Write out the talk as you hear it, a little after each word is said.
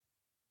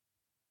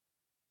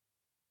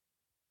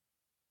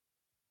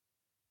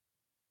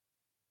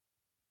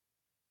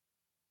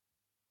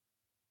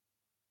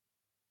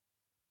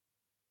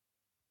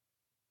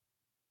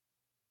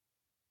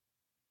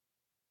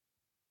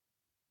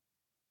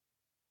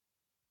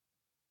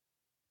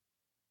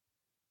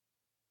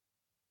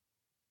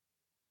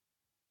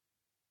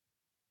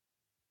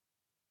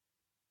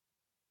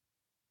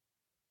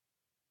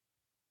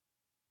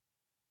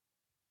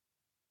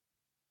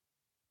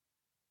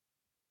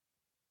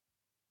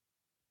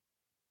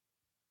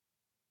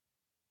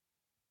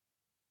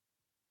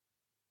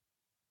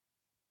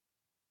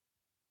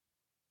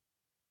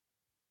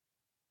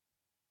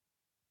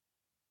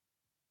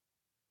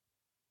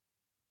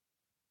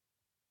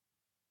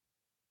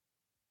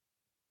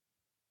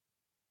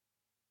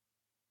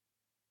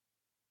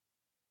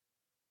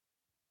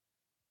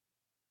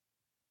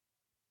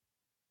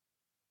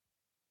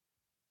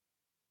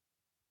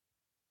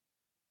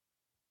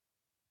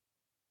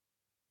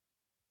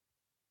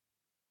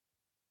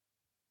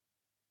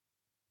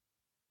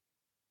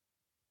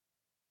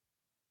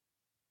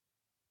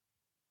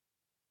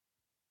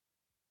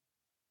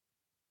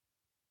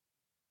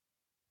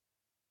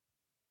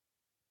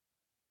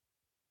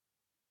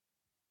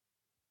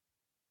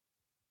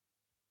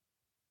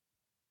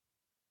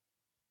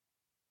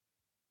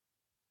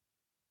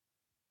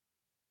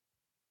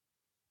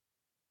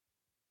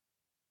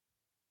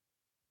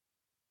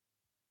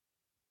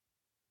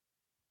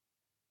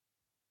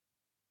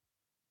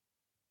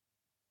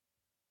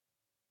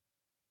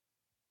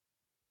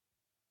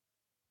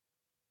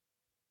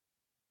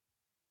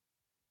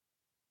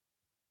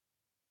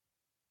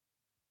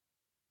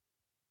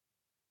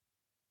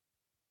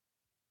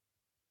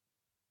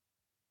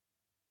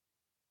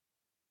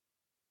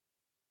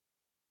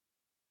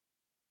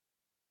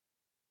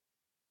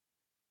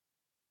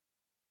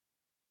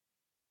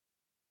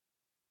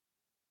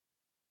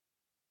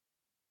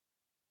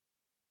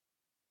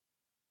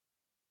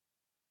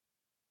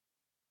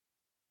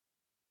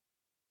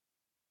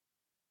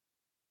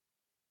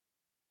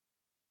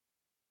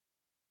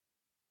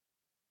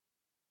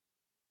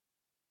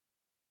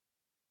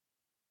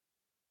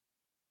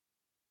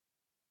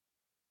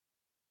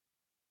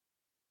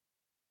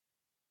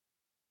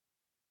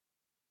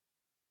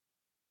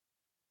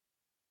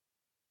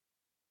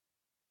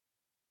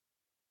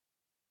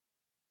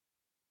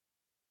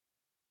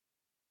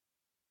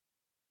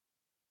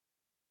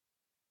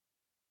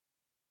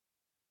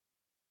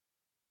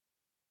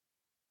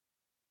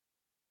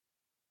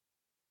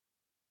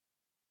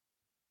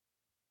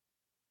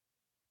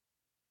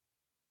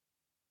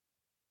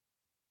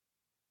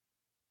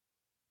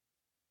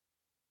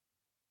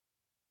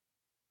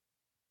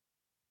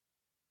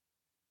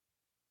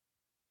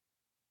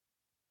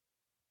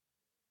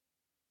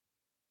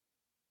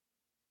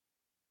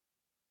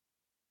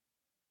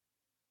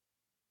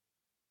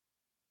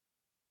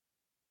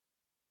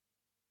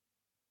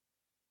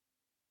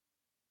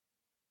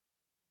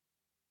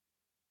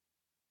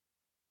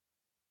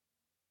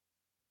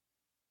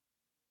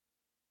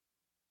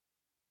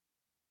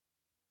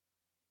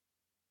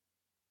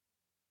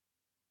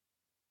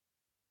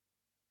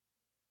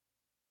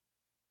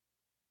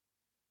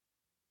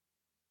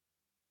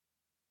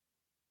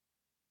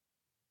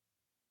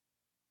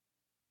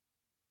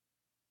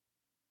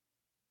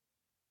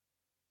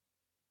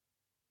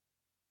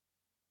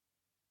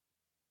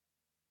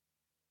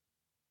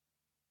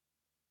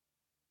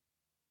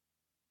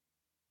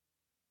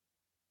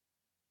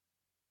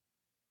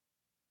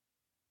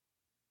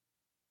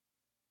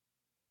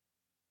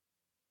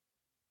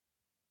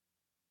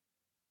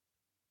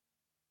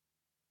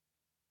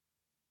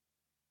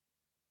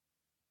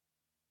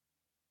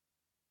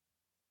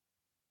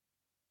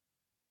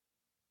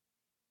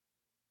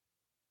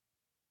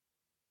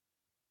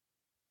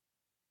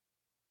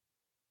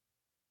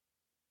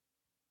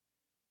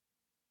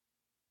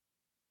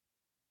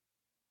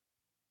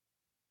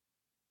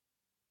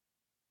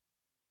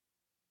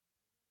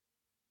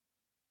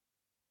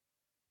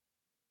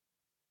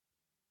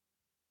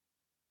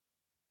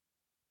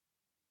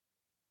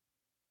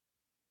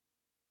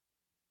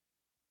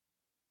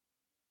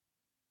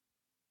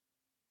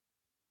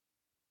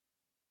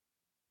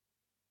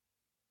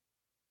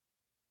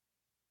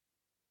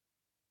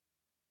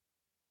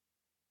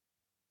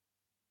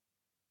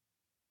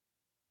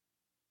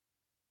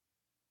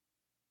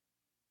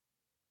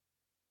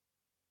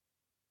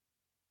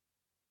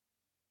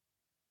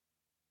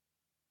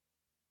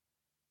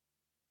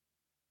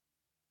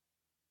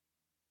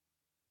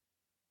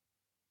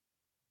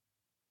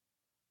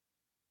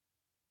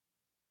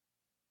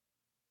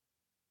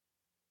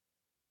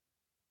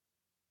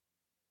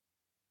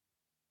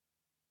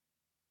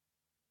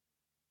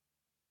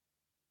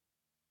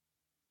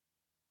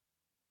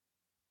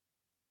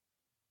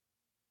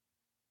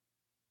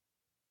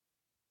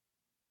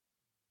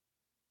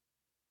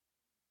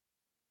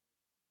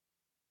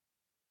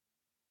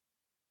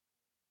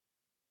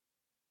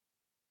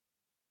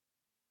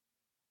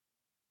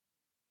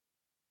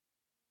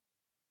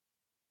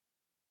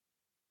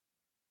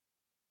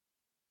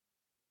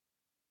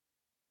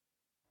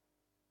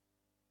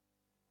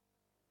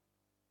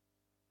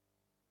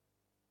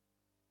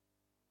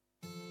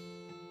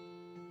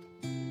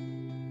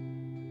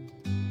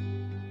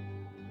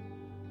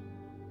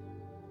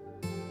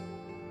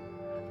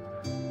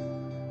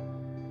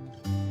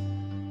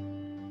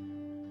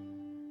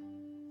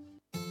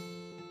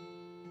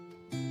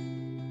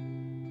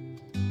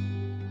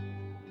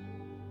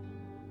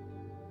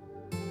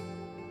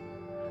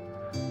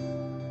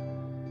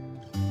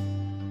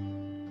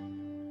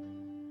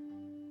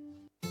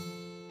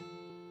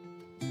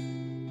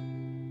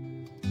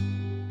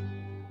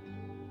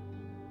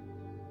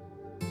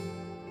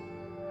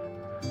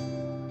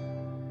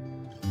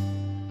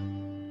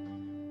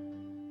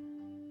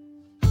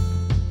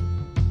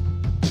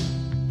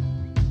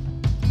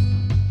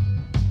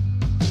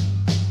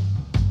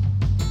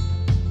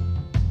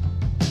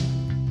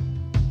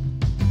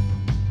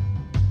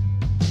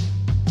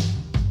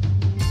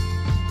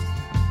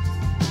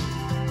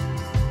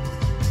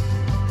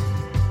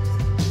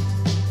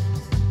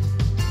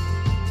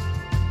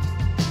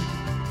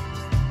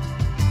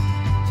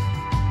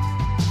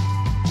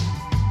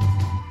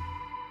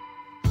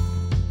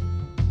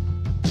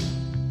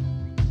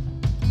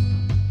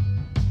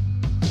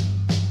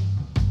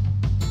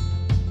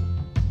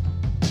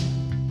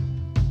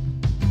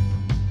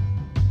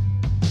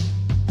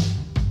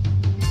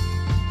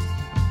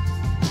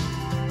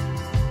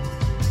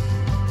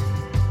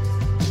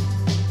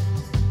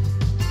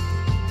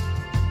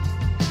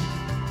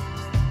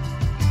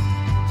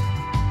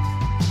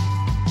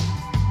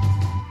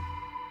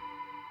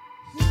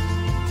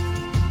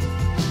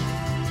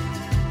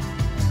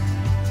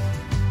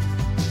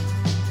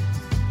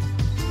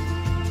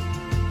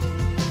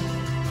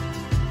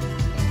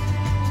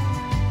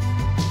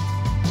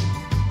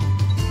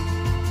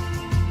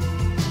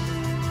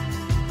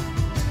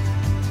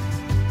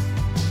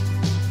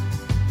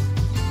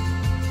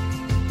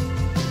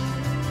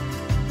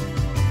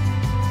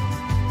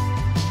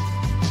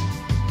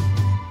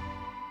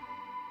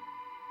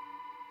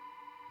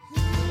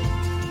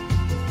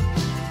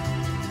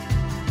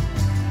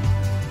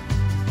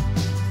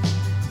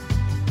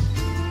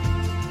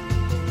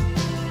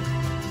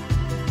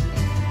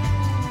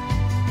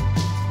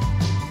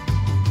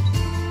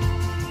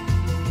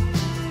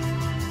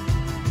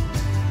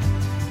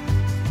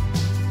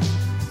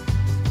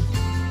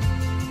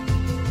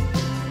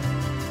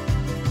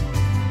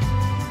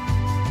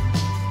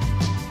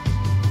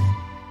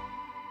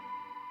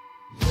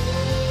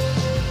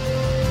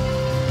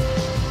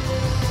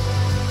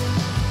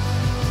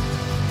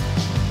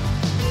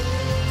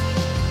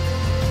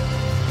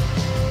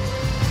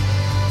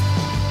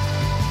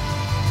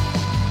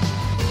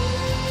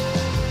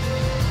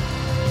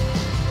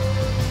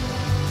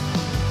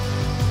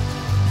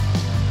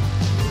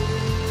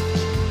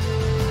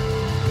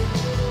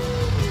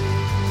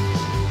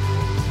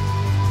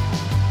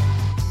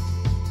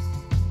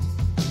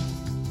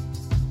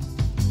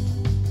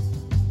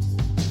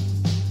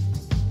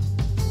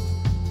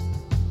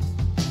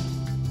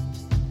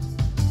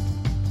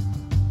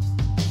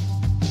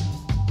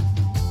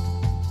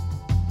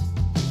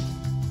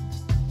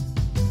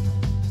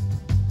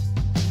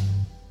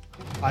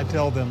I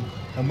tell them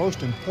the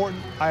most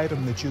important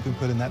item that you can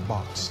put in that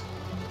box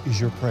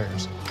is your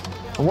prayers.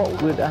 And what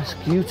we'd ask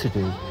you to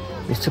do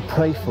is to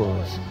pray for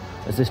us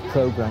as this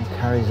program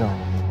carries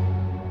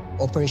on.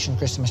 Operation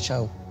Christmas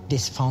Child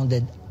is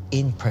founded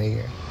in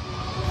prayer.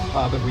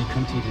 Father, we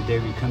come to you today.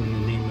 We come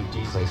in the name of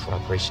Jesus. Pray for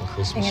Operation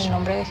Christmas Child. En el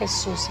nombre de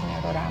Jesús,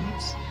 Señor,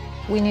 oramos.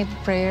 We need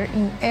prayer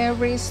in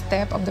every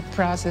step of the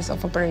process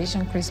of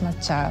Operation Christmas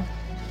Child.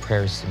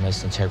 Prayer is the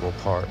most integral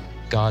part.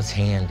 God's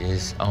hand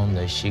is on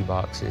those shoe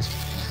boxes.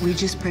 We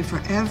just pray for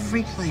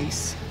every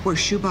place where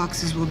shoe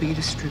boxes will be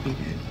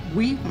distributed.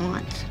 We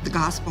want the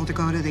gospel to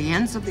go to the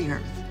ends of the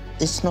earth.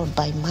 It's not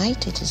by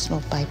might, it is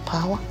not by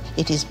power,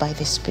 it is by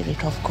the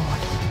Spirit of God.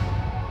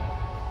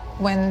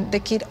 When the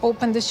kid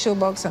opened the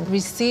shoebox and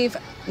received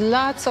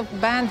lots of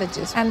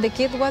bandages, and the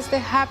kid was the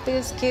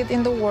happiest kid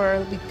in the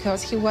world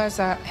because he was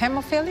a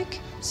hemophilic,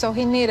 so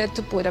he needed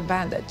to put a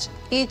bandage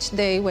each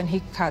day when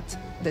he cut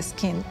the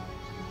skin.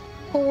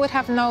 Who would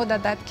have known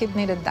that that kid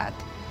needed that?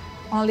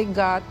 Only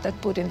God that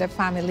put in the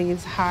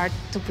family's heart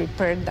to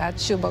prepare that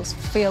shoebox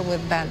filled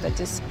with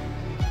bandages.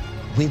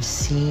 We've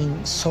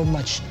seen so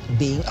much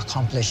being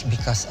accomplished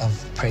because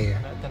of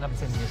prayer.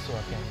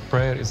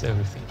 Prayer is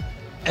everything.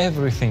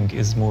 Everything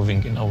is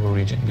moving in our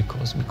region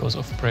because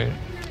of prayer.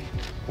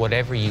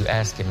 Whatever you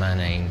ask in my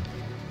name,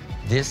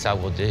 this I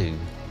will do,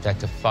 that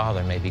the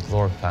Father may be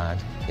glorified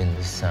in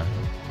the Son.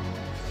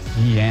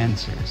 He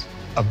answers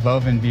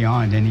above and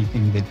beyond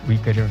anything that we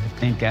could ever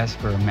think,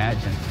 ask, or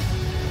imagine.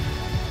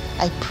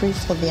 I pray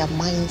for their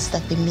minds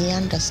that they may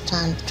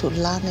understand to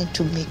learn and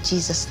to make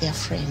Jesus their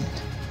friend.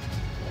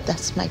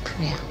 That's my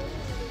prayer.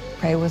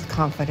 Pray with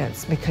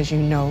confidence because you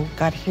know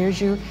God hears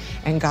you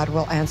and God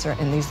will answer,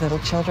 and these little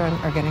children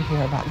are going to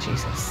hear about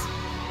Jesus.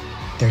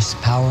 There's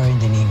power in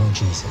the name of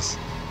Jesus.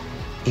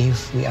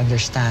 If we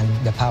understand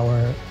the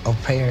power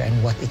of prayer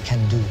and what it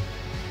can do,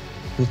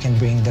 we can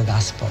bring the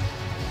gospel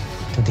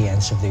to the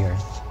ends of the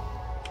earth.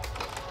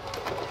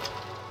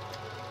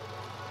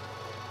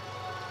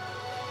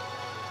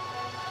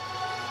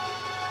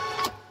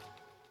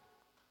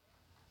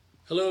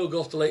 Hello,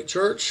 Gulf to Lake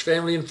Church,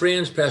 family and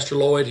friends. Pastor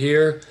Lloyd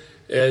here.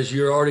 As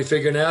you're already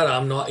figuring out,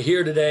 I'm not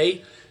here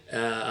today.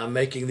 I'm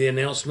making the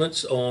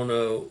announcements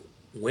on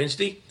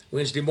Wednesday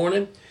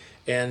morning,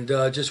 and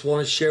just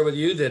want to share with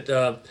you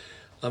that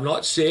I'm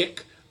not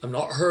sick, I'm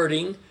not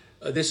hurting.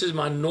 This is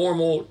my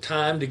normal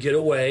time to get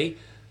away.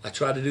 I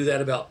try to do that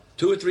about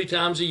 2 or 3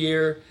 times a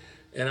year,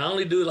 and I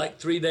only do it like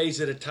 3 days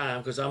at a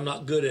time because I'm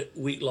not good at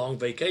week-long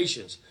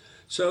vacations.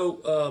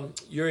 So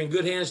you're in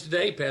good hands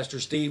today. Pastor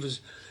Steve is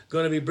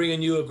going to be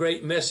bringing you a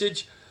great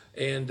message,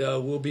 and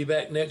we'll be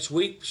back next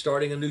week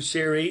starting a new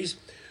series.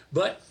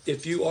 But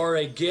if you are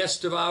a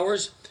guest of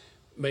ours,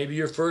 maybe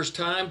your first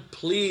time,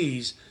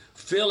 please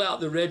fill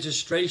out the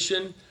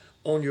registration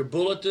on your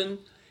bulletin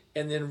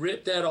and then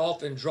rip that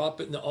off and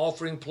drop it in the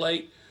offering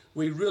plate.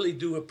 We really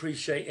do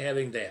appreciate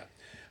having that.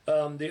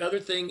 The other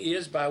thing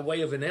is, by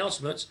way of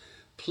announcements,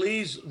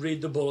 please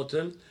read the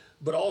bulletin,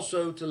 but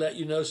also to let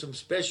you know some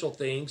special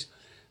things.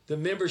 The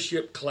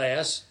membership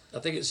class, I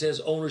think it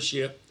says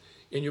ownership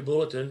in your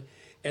bulletin,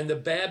 and the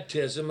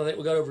baptism. I think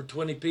we got over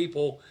 20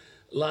 people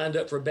lined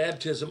up for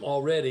baptism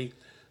already.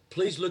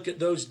 Please look at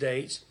those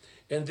dates.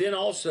 And then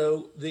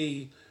also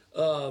the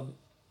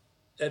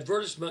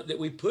advertisement that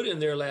we put in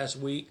there last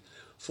week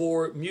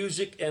for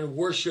music and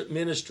worship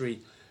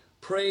ministry,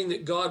 praying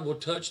that God will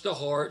touch the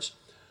hearts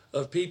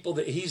of people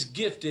that he's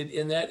gifted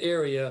in that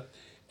area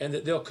and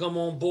that they'll come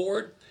on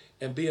board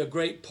and be a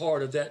great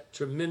part of that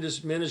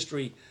tremendous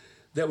ministry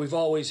that we've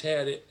always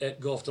had at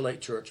Gulf to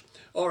Lake Church.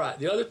 All right,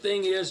 the other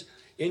thing is,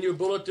 in your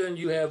bulletin,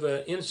 you have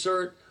an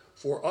insert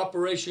for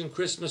Operation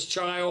Christmas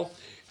Child,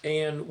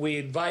 and we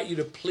invite you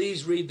to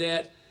please read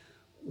that.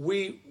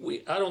 I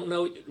don't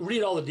know,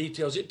 read all the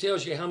details. It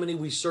tells you how many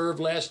we served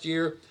last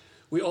year.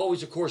 We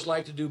always, of course,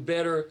 like to do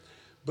better,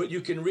 but you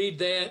can read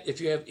that.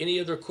 If you have any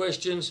other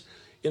questions,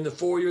 in the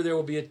foyer there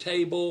will be a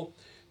table,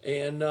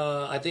 and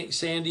I think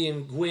Sandy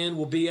and Gwen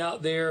will be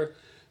out there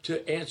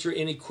to answer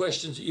any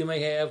questions that you may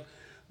have.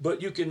 But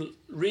you can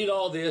read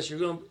all this.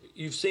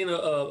 You've seen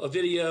a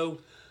video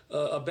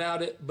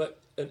about it, but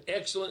an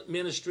excellent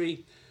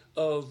ministry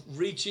of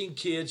reaching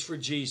kids for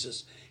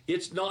Jesus.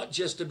 It's not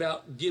just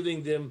about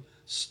giving them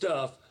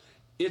stuff.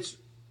 It's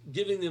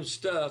giving them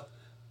stuff,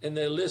 and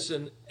they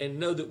listen and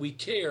know that we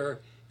care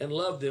and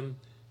love them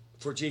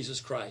for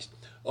Jesus Christ.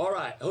 All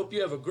right. I hope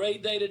you have a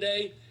great day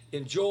today.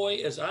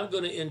 Enjoy as I'm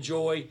going to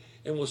enjoy,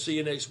 and we'll see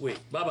you next week.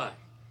 Bye-bye.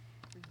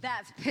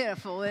 That's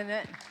pitiful, isn't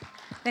it?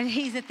 That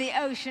he's at the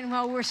ocean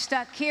while we're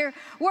stuck here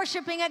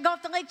worshiping at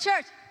Gulf to Lake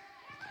Church.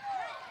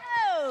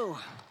 Oh,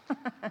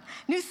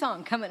 new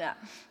song coming up.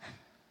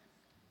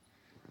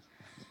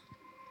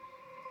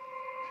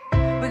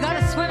 We got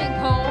a swimming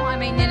pool, I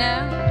mean, you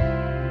know.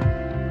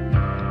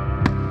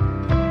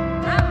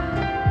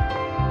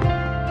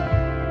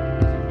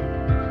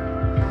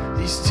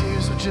 These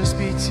tears would just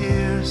be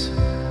tears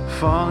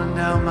falling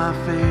down my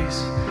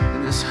face,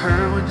 and this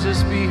hurt would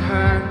just be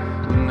hurt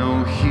with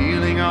no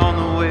healing on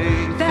the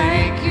way.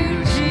 Thank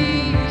you,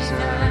 Jesus.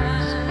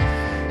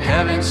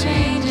 Heaven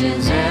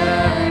changes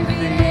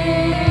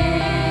everything.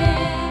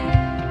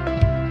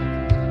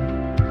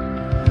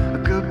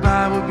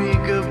 Goodbye will be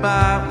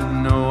goodbye.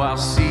 We know I'll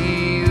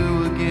see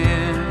you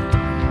again.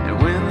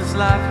 And when this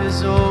life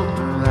is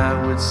over,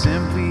 that would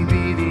simply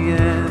be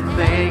the end.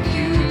 Thank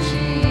you,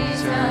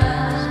 Jesus.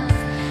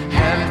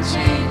 Heaven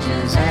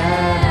changes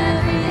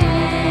everything.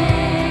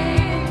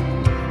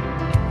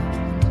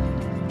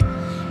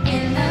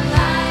 In the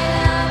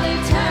light of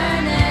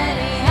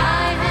eternity,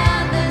 I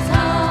have this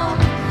hope.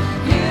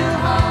 You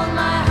hold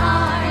my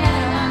heart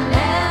and I'm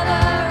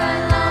never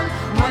alone.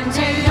 One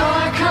day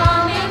you're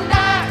coming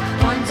back,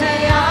 one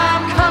day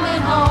I'm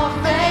coming home.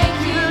 Thank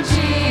you,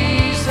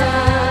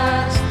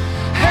 Jesus.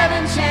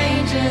 Heaven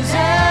changes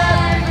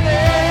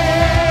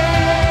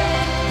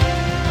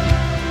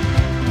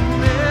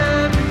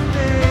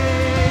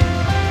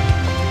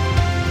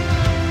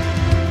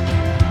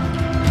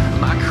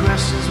My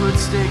questions would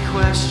stay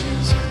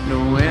questions,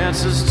 no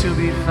answers to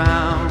be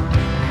found.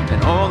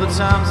 And all the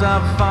times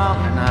I've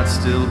fallen, I'd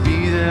still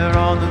be there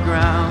on the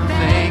ground.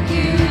 Thank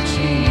you,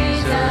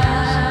 Jesus.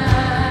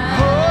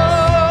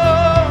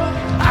 Oh,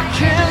 I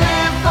can't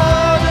live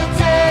for the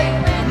day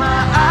when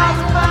my eyes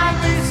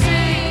finally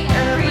see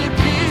every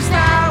piece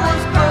that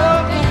was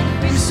broken,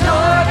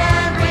 restored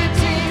and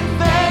redeemed.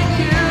 Thank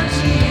you,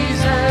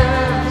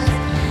 Jesus.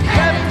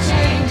 Heaven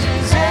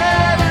changes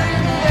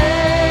everything.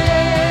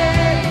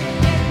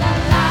 in the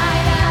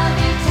light of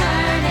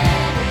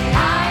eternity.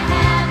 I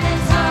have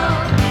this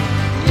hope.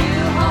 You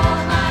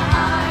hold my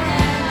heart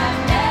and I'm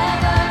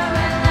never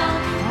alone.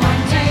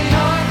 One day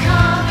you're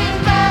coming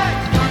back,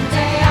 one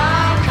day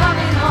I'm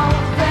coming home.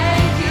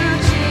 Thank you,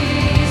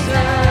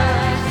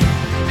 Jesus.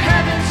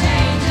 Heaven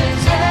changes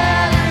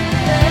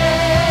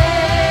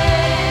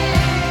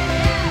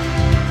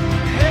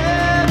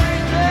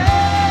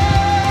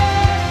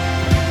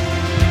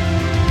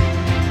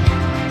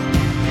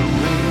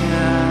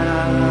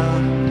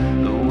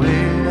The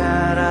way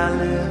that I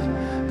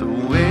live, the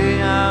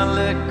way I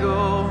let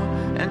go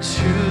and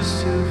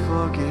choose to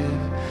forgive,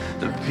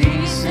 the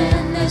peace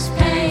in this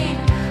pain,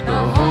 the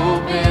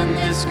hope in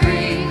this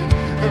grief,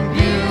 the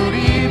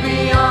beauty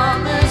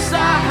beyond this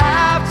I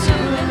have to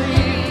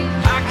believe.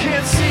 I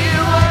can't see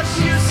what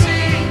you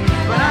see,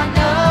 but I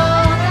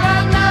know that I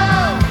know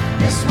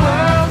this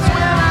world's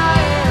where I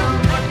am,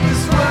 but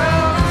this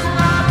world is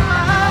not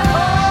my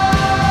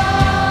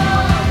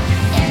home.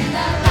 in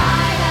the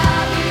light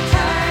of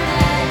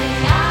eternity.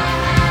 I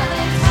have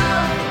this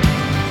hope.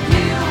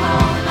 You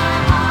hold my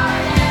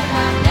heart and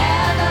I'm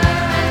never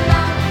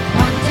alone.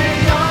 One day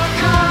you're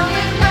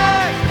coming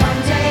back,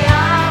 one day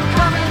I'm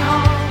coming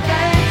home.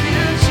 Thank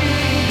you,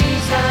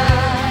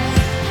 Jesus.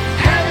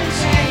 Heaven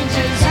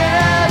changes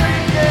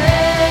everything.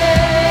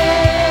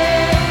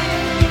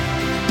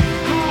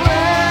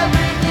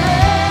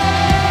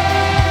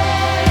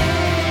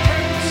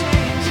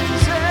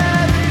 Changes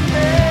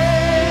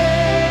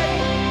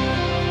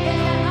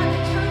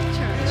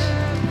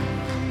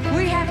everything.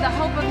 We have the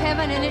hope of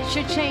heaven, and it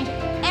should change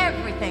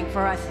everything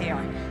for us here.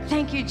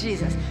 Thank you,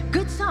 Jesus.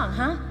 Good song,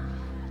 huh?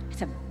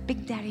 It's a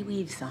Big Daddy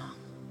Weave song.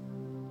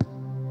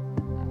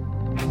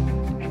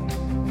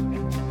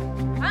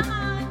 Come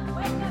on,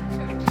 wake up,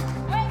 church.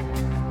 Wake.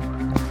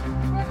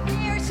 We're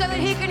here so that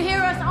He can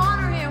hear us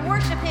honor Him,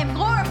 worship Him,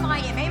 glorify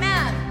Him.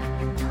 Amen.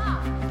 Come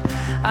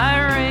on.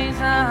 I raise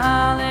a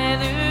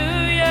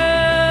hallelujah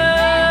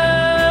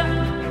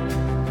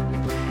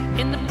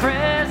in the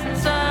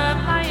presence of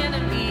my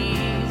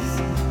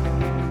enemies.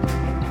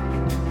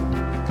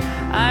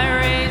 I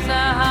raise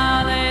a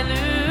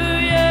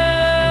hallelujah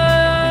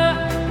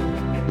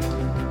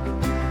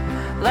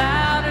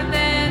louder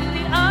than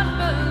the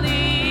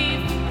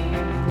unbelief.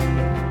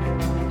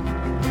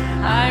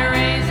 I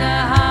raise a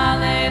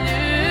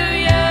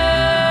hallelujah.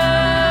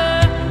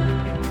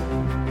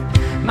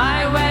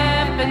 My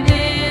weapon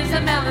is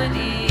a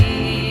melody.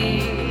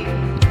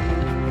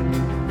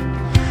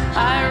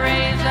 I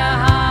raise a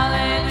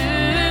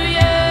hallelujah.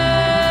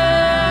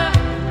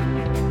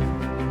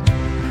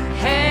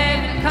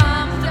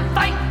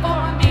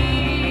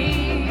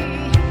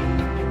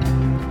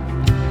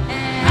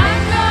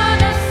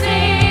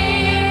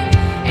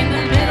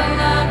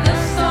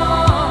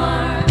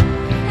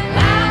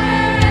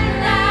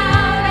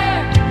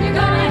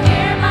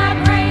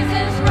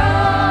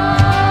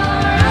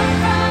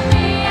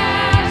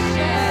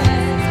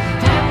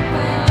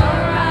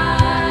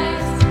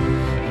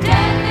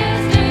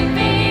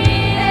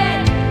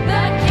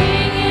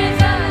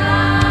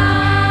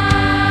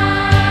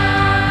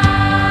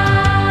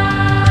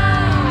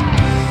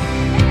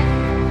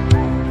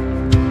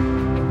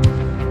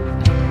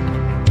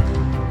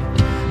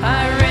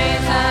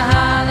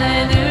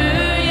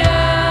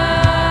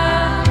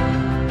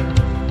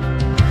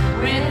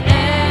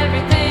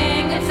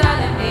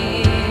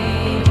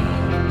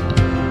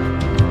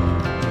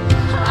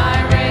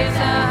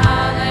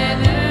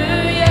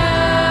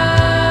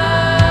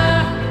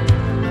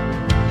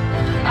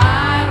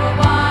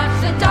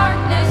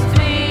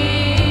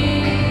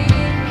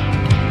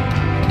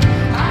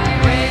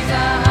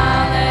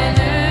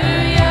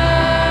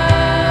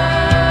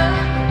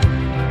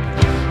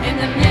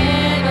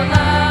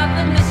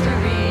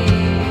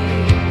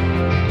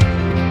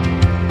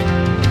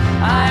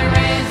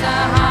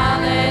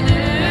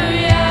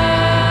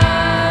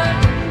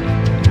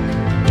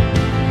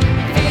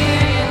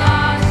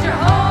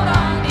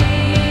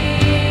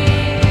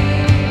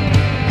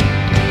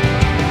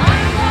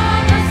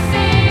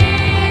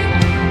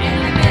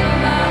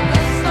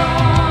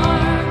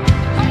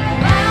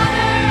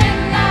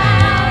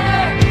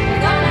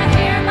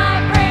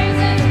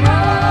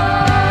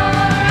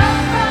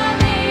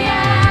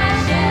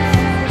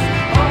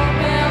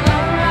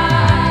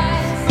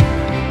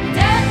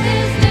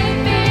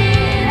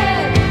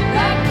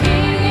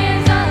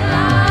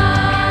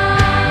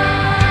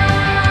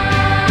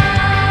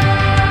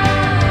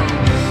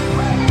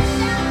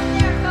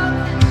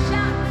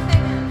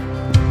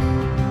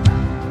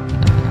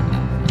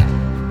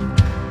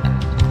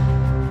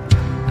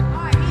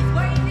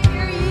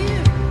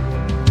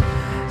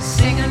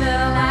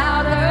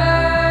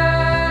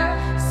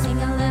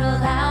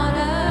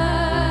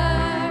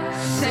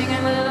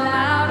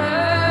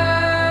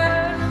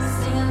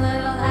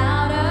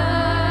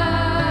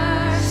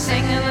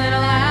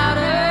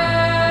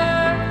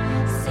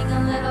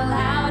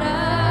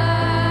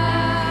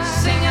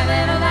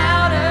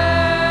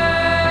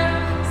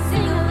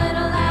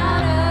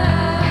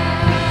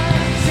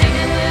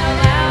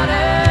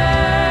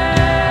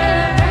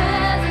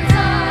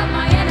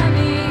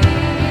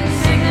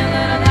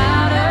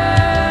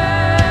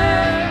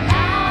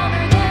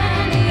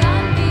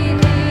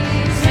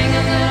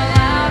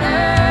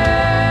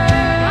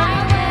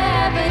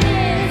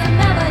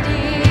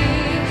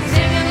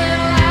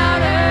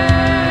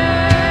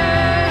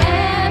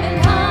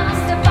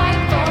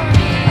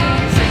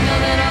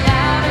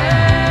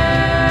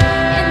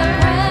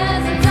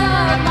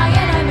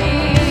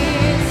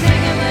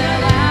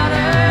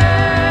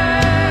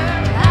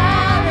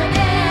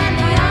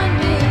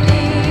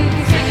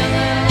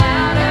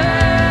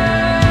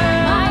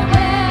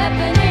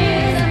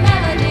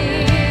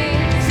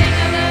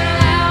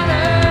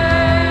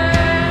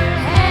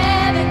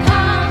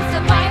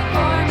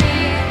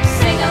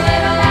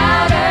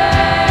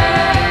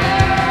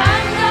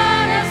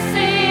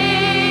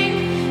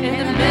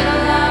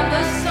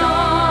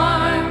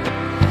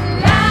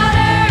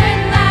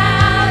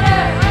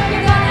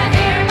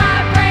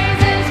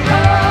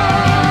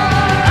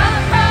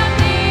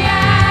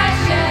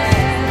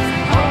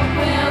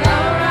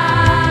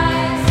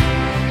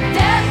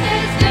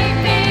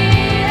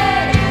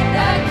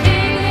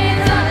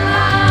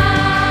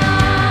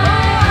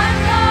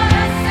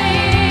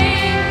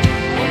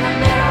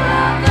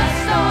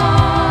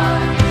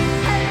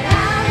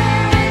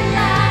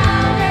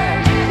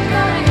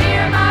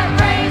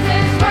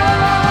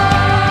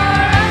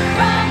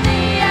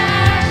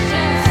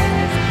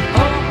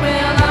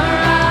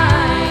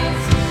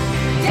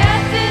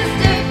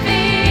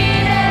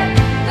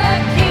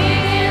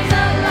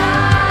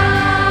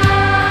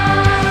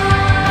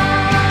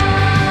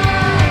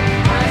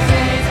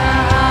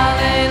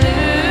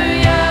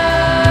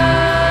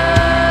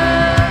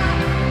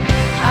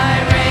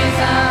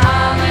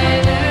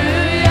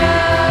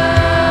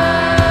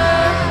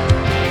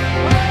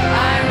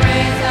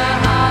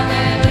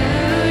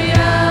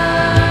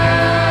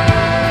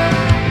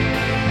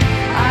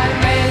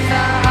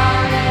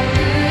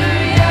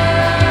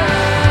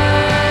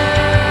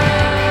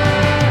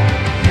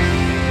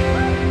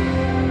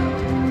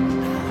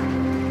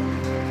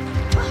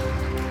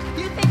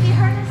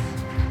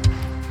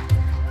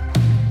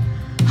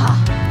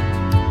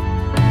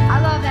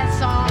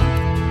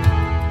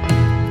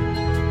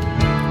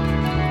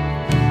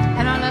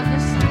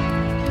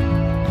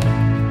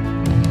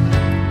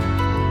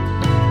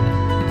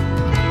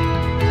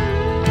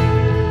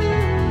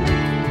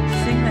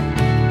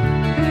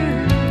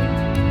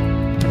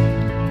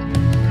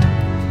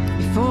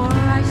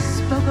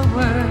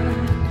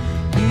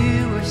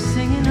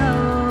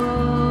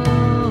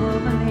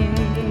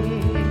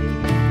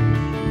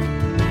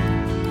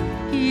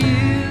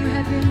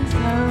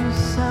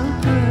 so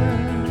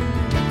good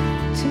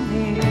to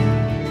me.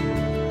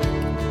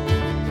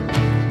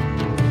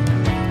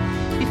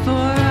 Before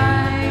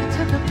I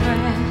took a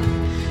breath,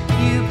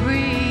 you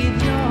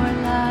breathed your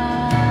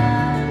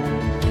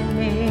life in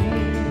me.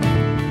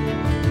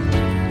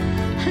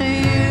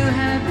 You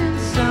have been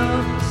so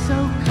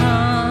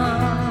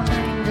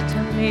kind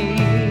to me.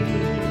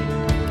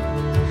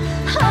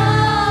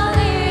 Oh,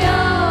 the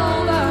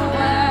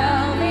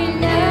overwhelming,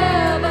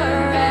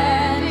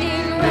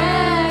 never-ending,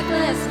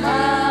 reckless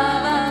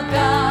love of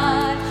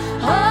God.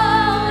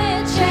 Oh,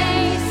 it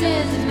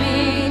chases me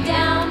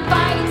down,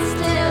 bites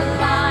till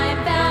I'm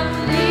found,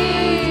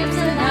 leaves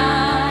the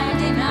 99.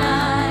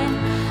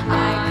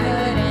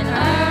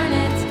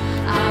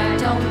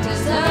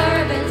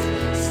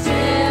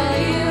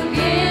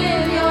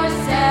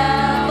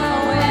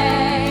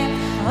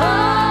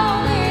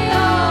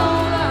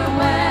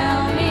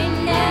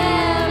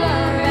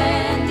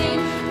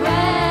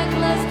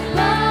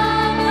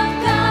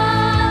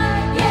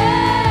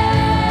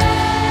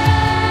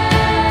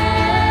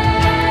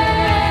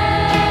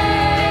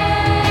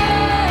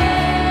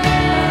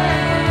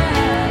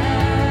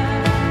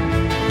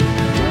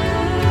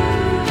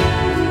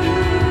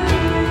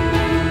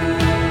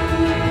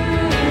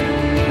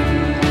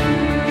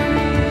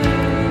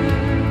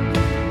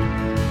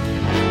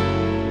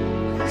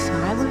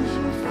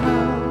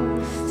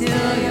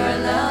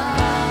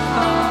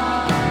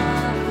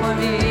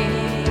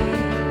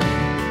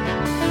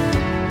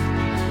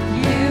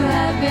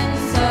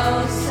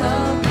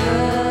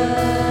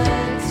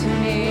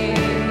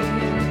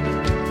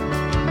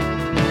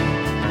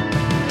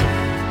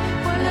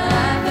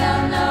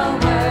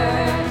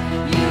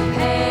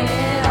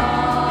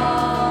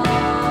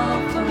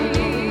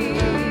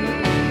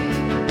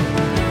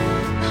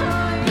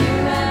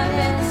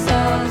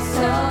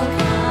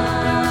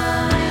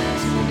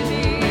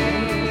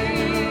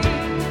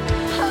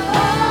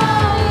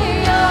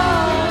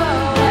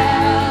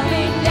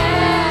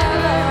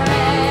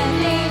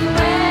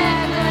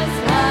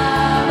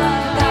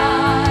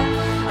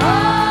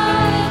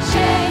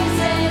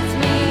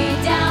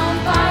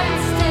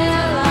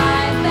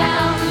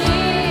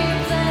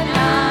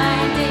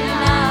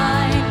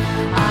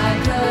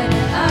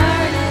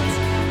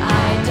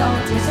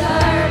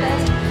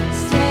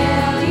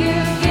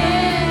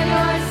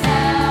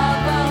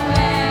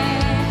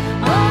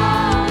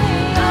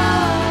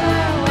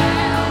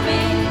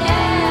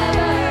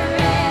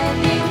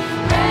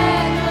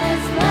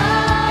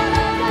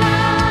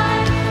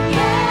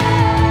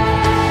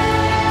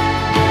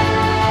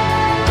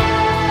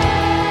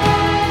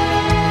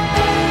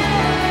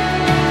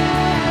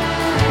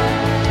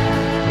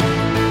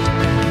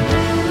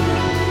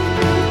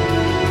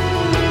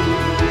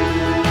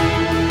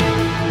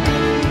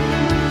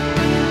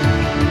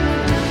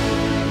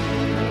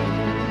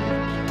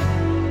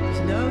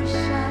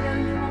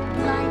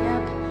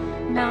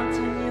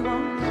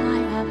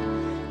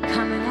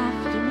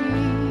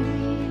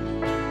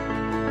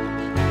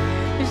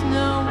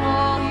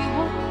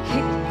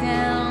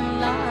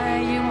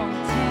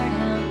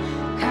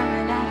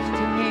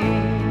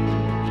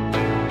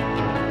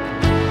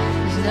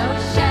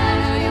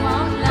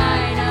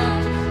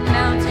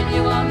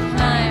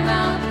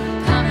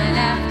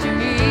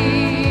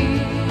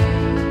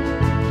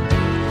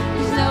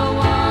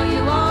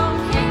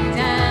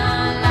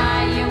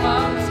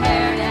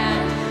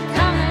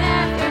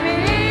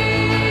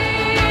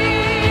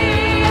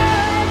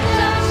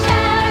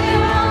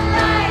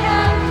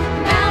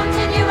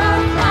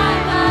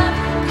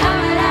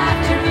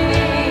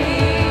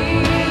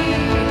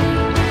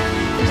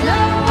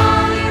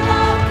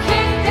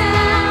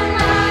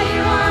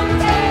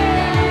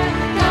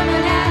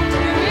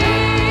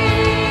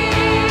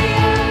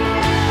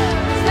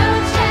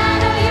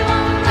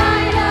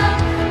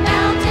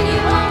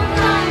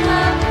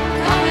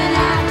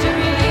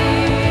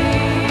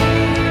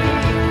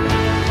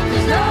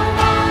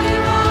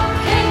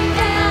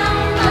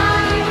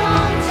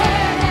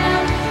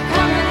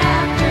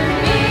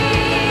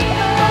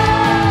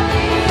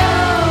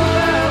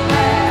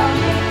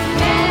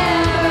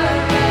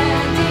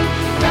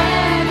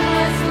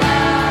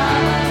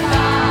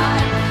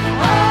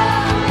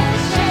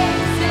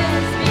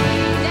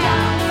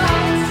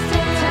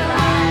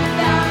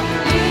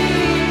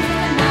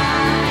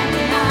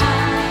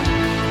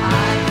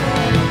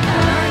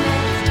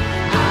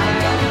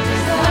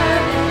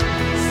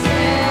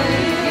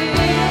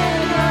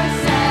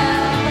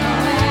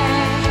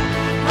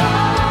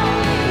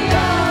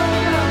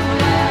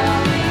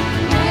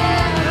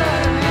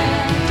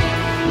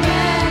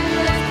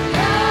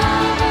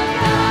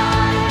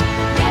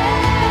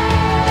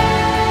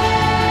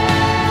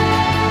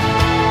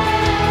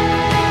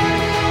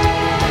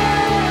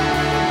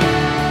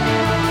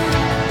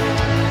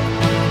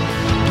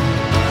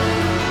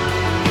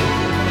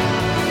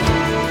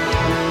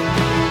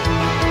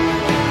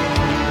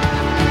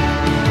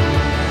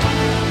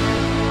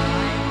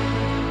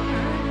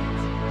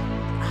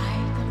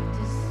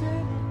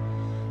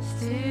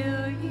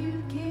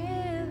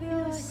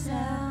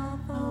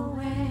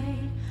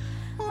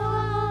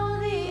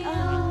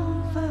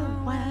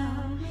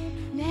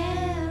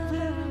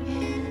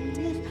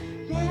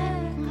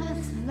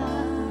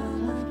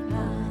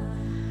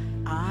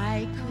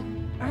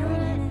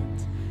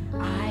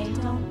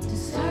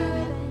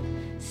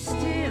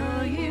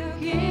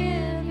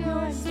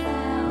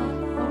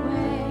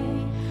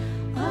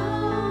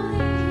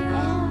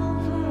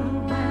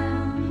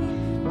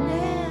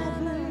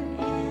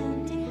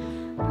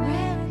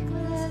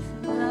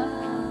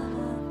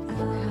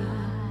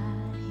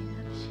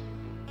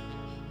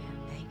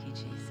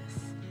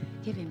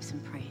 Give him some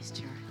praise,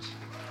 church,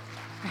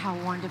 for how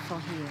wonderful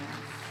he is.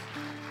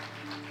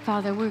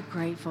 Father, we're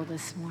grateful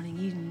this morning.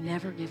 You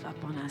never give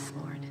up on us,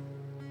 Lord.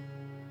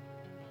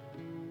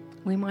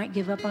 We might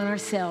give up on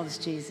ourselves,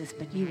 Jesus,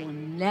 but you will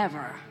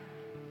never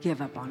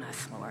give up on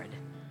us, Lord.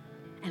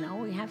 And all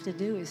we have to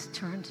do is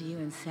turn to you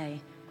and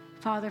say,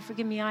 Father,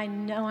 forgive me. I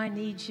know I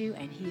need you,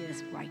 and he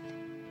is right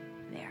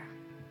there.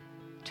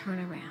 Turn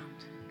around.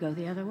 Go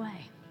the other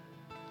way.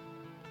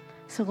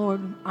 So,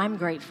 Lord, I'm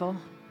grateful.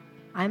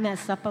 I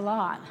mess up a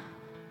lot.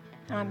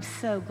 And I'm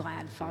so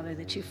glad, Father,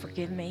 that you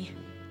forgive me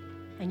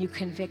and you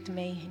convict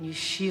me and you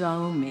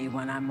show me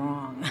when I'm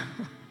wrong.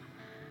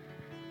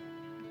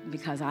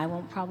 Because I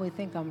won't probably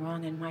think I'm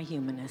wrong in my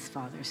humanness,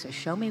 Father. So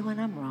show me when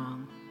I'm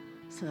wrong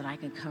so that I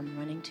can come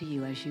running to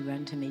you as you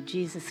run to me.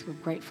 Jesus, we're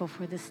grateful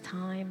for this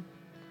time.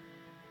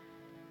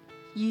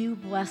 You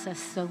bless us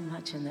so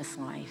much in this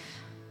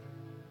life.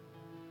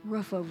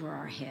 Roof over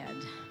our head,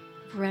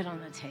 bread on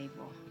the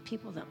table,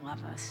 people that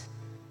love us,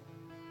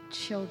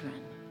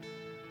 children.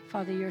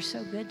 Father, you're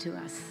so good to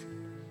us.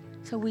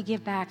 So we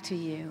give back to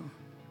you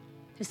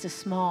just a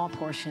small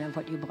portion of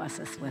what you bless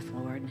us with,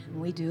 Lord. And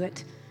we do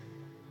it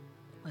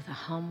with a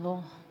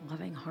humble,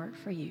 loving heart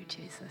for you,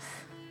 Jesus.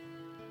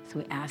 So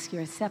we ask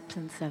your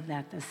acceptance of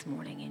that this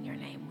morning. In your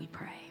name we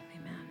pray.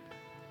 Amen.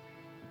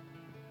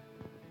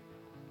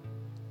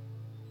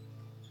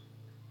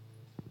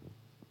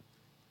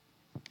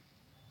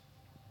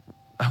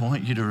 I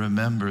want you to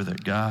remember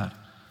that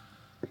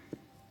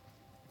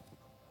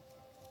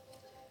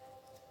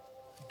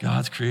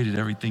God's created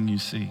everything you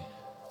see.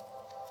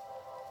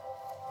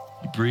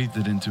 He breathed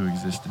it into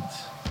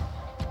existence.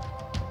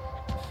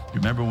 You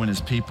remember when his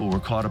people were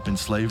caught up in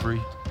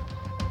slavery?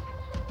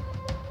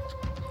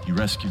 He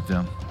rescued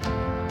them.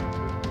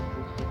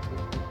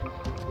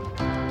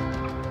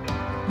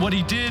 What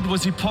he did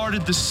was he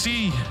parted the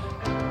sea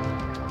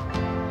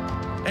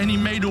and he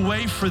made a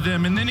way for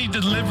them, and then he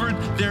delivered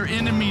their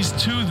enemies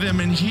to them,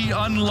 and he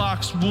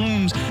unlocks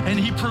wombs, and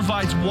he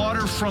provides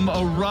water from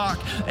a rock,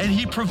 and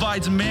he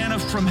provides manna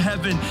from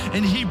heaven,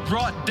 and he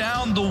brought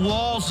down the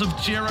walls of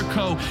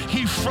Jericho.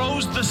 He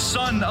froze the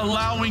sun,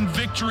 allowing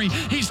victory.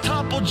 He's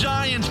toppled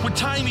giants with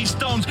tiny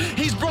stones.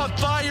 He's brought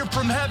fire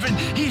from heaven.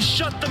 He's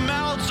shut the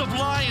mouths of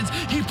lions.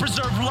 He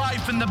preserved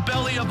life in the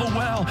belly of a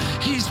well.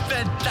 He's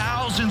fed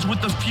thousands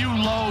with a few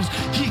loaves.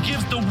 He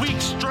gives the weak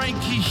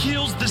strength. He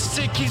heals the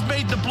sick. He's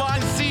made the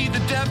blind see, the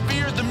deaf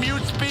hear, the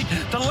mute speak,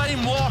 the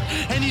lame walk,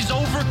 and he's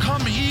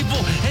overcome evil,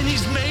 and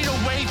he's made a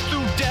way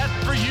through death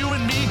for you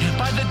and me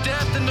by the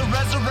death and the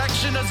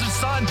resurrection of his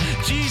son,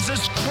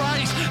 Jesus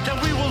Christ, that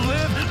we will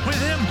live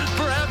with him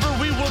forever.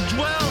 We will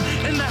dwell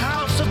in the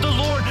house of the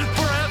Lord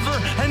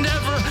forever and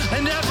ever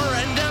and ever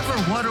and ever.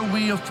 What are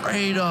we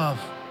afraid of?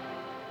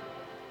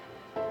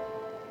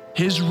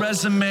 His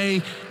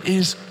resume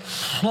is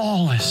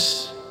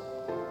flawless.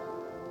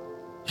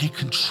 He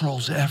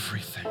controls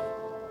everything.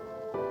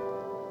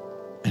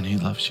 And he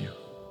loves you.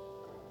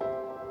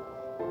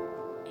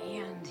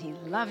 And he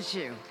loves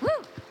you. Woo!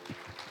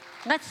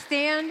 Let's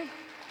stand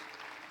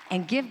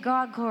and give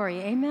God glory.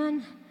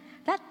 Amen?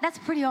 That's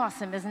pretty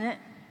awesome, isn't it?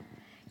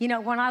 You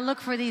know, when I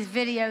look for these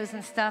videos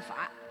and stuff,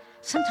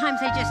 sometimes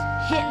they just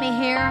hit me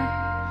here.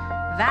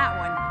 That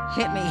one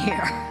hit me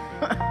here.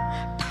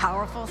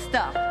 Powerful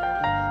stuff.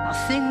 Now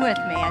sing with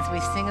me as we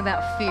sing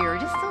about fear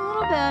just a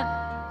little bit.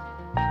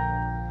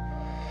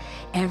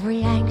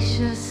 Every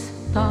anxious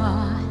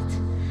thought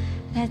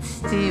that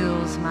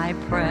steals my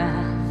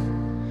breath,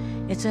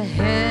 it's a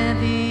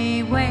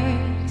heavy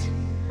weight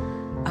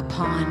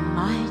upon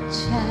my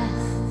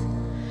chest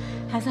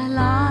as I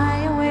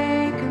lie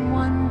awake and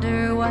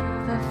wonder what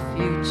the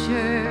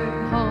future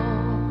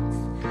holds.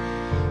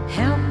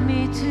 Help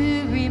me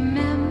to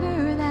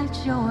remember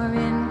that you're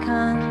in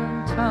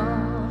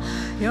control.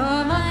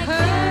 You're my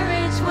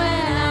courage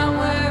when I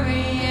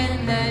worry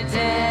in the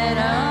dead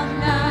of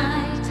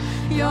night.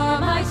 You're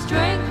my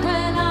strength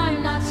when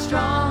I'm not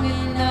strong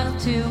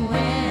enough to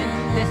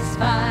win this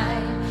fight.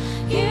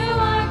 You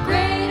are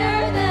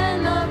greater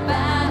than the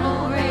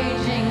battle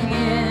raging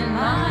in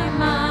my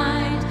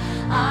mind.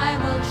 I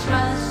will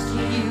trust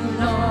you,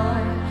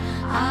 Lord.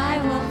 I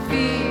will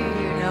fear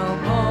no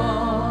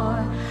more.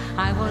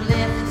 I will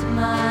lift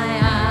my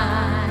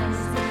eyes.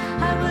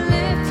 I will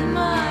lift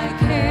my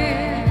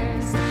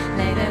cares.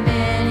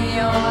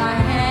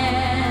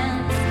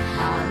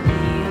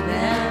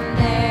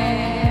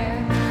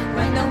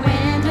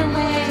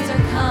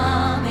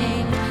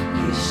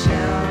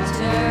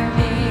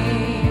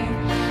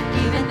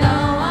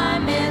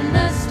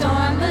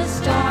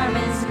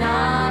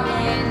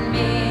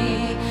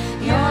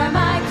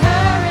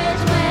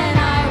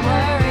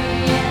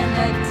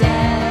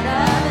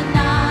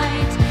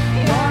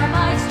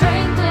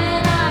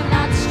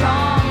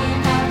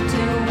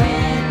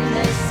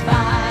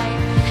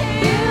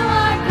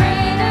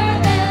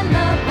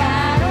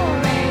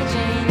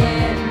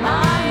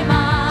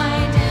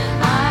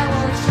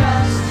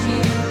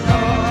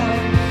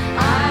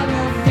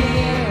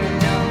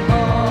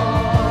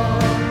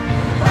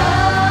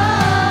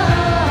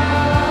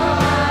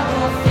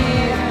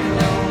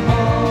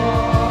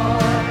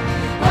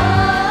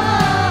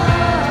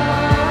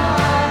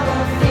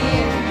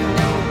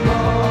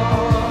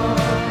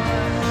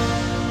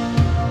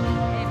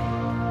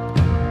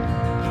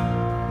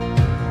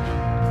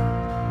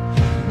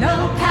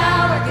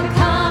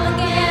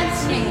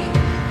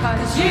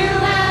 you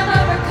have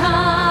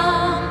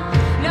overcome.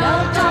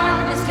 No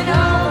darkness can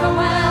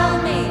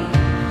overwhelm me,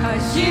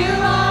 'cause you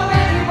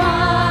already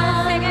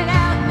won. Sing it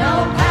out. No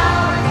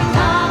power can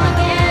come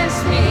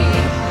against me,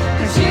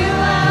 'cause you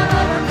have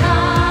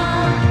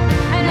overcome.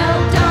 And no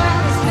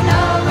darkness can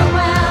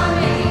overwhelm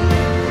me,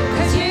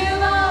 'cause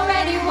you've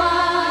already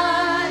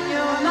won.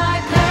 You're my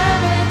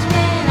courage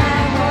when I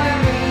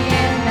worry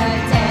in the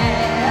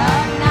dead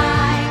of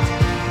night,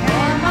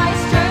 and my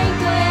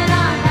strength when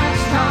I'm not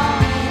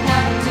strong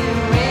enough to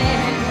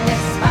win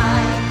this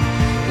fight.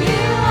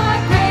 You are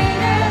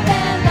greater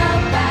than the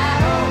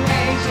battle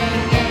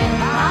raging in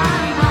my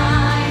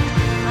mind.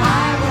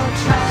 I will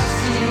trust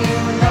you,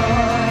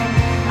 Lord.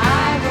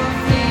 I will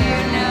fear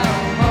no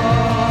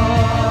more.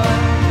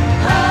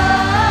 Oh,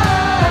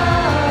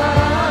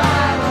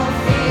 I will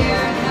fear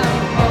no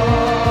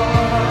more.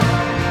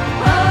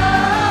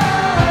 Oh,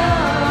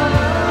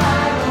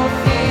 I will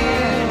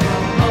fear no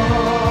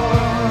more.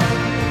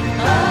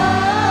 Oh,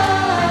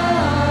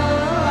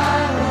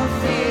 I will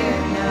fear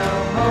no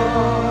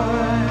more.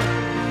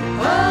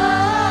 Oh,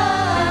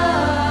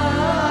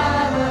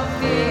 I will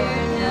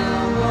fear no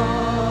more.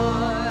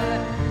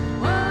 Oh,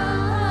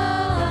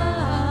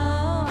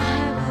 I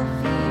will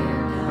fear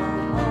no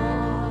more.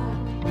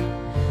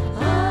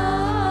 Oh,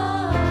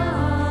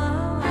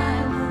 I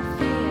will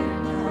fear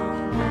no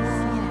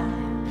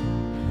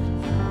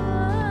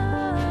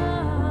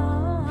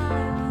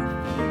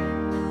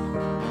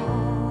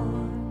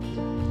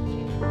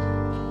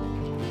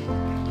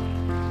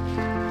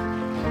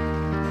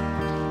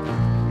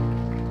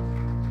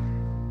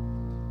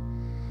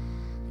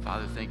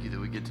Father, thank you that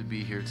we get to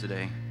be here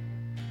today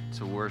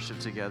to worship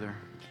together,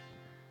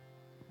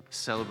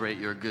 celebrate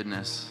your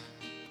goodness.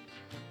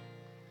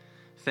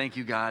 Thank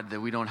you, God,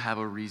 that we don't have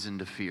a reason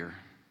to fear,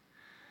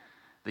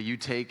 that you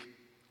take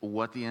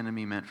what the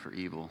enemy meant for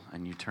evil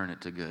and you turn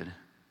it to good,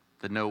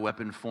 that no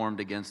weapon formed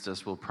against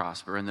us will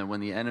prosper, and that when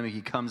the enemy,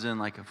 he comes in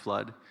like a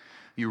flood,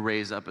 you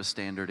raise up a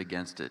standard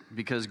against it.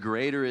 Because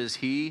greater is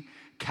he,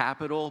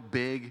 capital,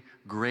 big,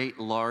 great,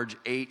 large,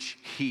 H,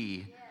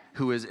 he,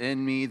 who is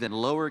in me, than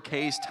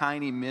lowercase,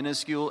 tiny,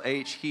 minuscule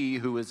h, he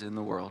who is in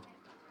the world.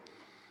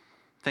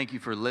 Thank you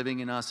for living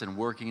in us and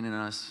working in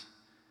us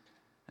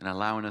and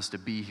allowing us to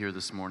be here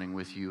this morning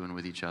with you and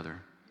with each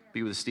other.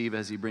 Be with Steve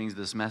as he brings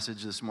this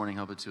message this morning.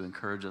 Help it to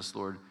encourage us,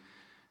 Lord.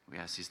 We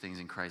ask these things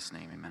in Christ's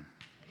name. Amen.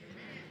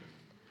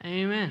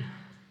 Amen.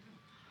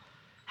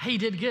 Hey, you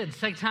did good.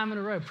 Second time in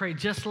a row. Prayed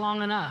just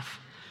long enough.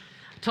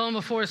 I told him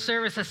before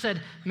service, I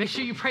said, make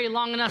sure you pray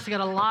long enough. I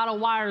got a lot of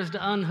wires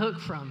to unhook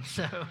from.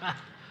 So,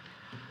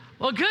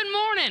 well, good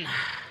morning.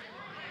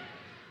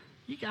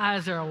 You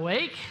guys are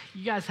awake.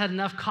 You guys had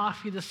enough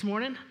coffee this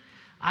morning.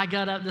 I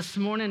got up this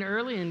morning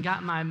early and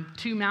got my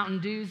 2 Mountain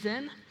Dews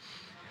in.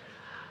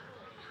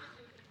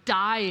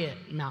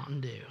 Diet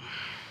Mountain Dew.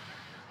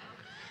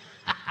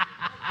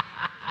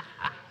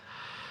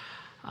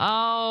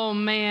 Oh,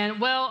 man.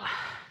 Well,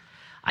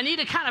 I need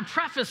to kind of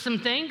preface some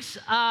things.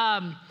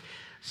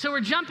 So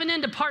we're jumping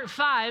into part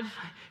 5.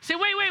 Say,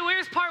 wait,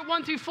 where's part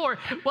 1 through 4?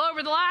 Well,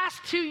 over the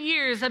last 2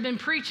 years, I've been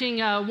preaching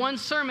one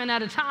sermon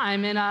at a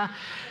time. And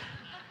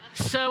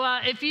so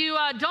if you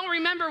don't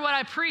remember what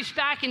I preached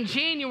back in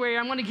January,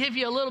 I'm going to give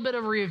you a little bit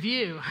of a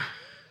review.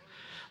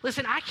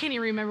 Listen, I can't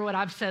even remember what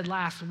I've said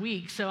last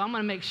week, so I'm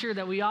going to make sure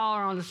that we all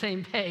are on the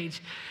same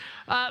page.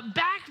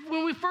 Back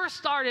when we first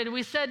started,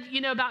 we said,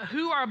 about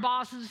who our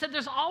boss is. We said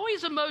there's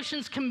always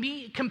emotions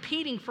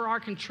competing for our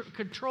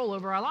control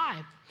over our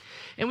life.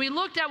 And we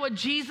looked at what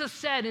Jesus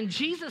said, and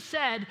Jesus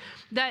said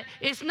that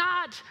it's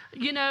not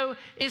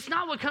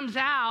what comes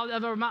out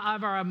of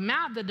our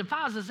mouth that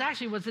defiles us.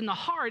 Actually, what's in the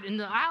heart, and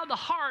out of the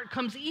heart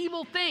comes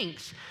evil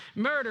things,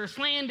 murder,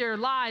 slander,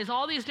 lies,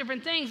 all these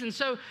different things. And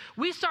so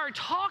we start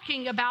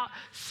talking about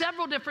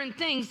several different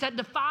things that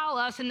defile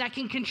us and that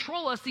can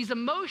control us, these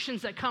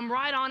emotions that come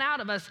right on out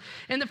of us.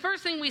 And the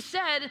first thing we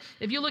said,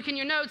 if you look in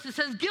your notes, it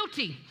says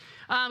guilty.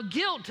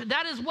 Guilt,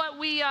 that is what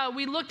we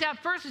looked at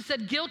first. We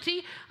said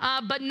guilty,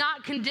 but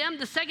not condemned.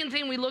 The second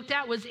thing we looked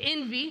at was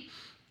envy.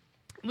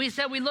 We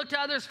said we looked to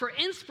others for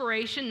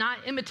inspiration,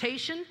 not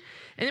imitation.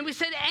 And then we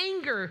said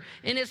anger,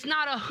 and it's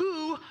not a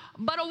who,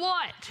 but a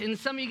what. And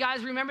some of you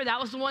guys remember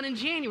that was the one in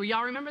January.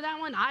 Y'all remember that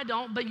one? I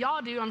don't, but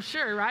y'all do, I'm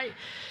sure, right?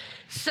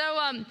 So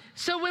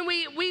when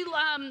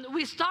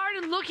we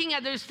started looking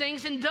at those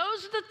things, and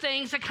those are the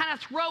things that kind of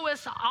throw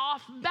us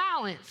off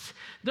balance.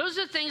 Those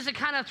are the things that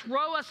kind of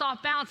throw us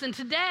off balance. And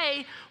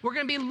today, we're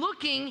going to be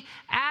looking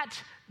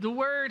at the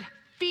word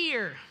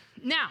fear.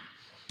 Now,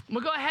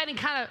 we'll go ahead and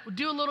kind of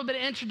do a little bit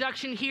of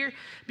introduction here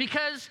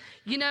because,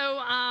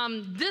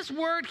 this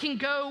word can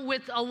go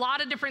with a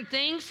lot of different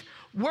things.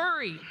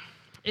 Worry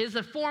is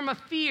a form of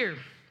fear.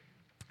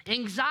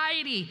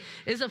 Anxiety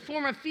is a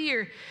form of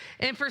fear.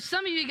 And for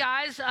some of you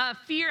guys,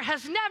 fear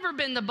has never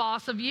been the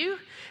boss of you.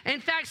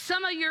 In fact,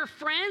 some of your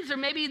friends, or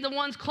maybe the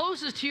ones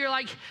closest to you, are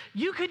like,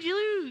 you could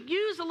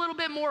use a little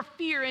bit more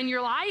fear in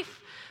your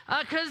life.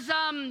 because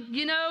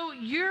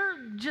you're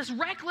just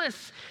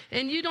reckless,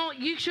 and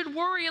you should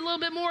worry a little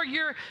bit more.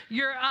 You're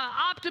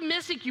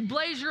optimistic, you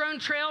blaze your own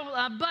trail,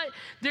 but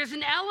there's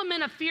an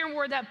element of fear and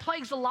worry that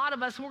plagues a lot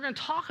of us, and we're going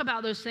to talk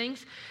about those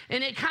things,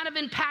 and it kind of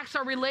impacts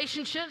our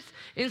relationships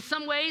in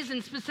some ways.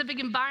 In specific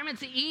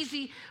environments, it's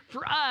easy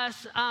for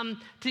us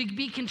to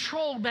be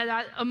controlled by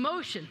that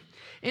emotion.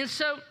 And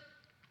so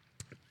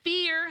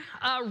fear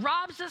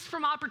robs us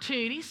from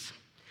opportunities.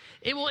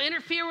 It will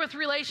interfere with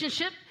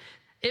relationship.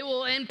 It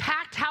will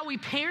impact how we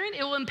parent.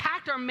 It will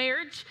impact our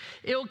marriage.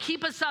 It will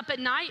keep us up at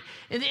night.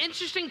 And the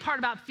interesting part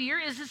about fear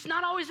is it's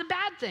not always a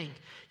bad thing.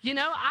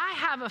 I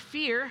have a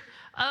fear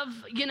of,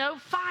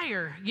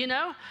 fire.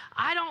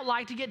 I don't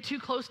like to get too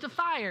close to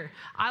fire.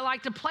 I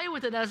like to play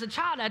with it as a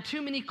child. I had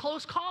too many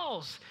close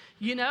calls.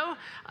 The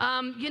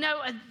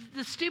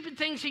stupid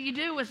things that you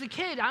do as a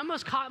kid. I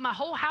almost caught my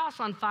whole house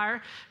on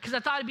fire because I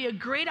thought it'd be a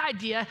great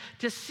idea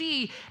to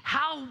see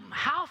how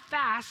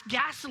fast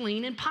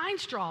gasoline and pine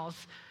straws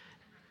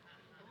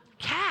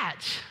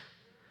catch.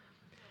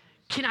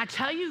 Can I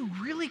tell you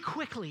really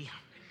quickly?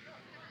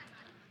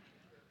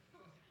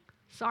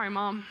 Sorry,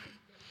 Mom.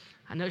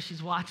 I know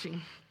she's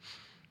watching.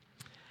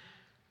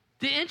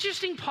 The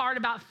interesting part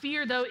about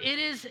fear, though, it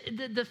is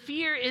the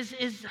fear is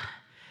it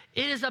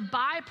is a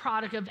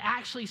byproduct of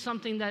actually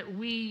something that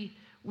we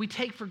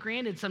take for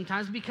granted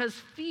sometimes, because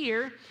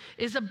fear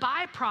is a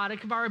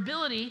byproduct of our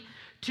ability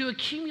to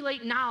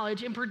accumulate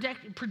knowledge and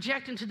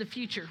project into the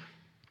future.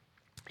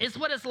 It's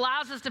what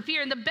allows us to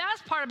fear. And the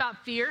best part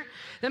about fear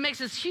that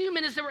makes us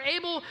human is that we're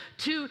able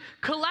to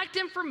collect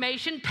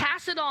information,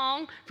 pass it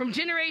on from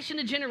generation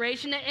to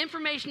generation. That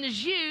information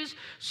is used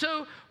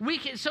so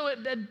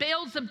it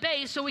builds the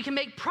base so we can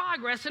make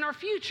progress in our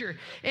future.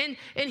 And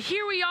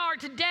here we are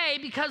today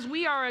because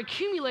we are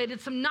accumulated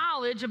some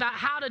knowledge about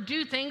how to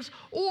do things,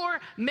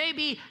 or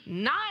maybe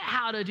not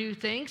how to do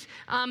things,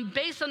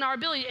 based on our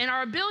ability. And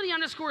our ability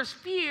underscores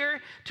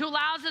fear to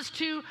allows us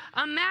to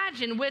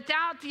imagine.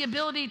 Without the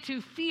ability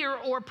to fear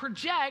or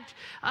project,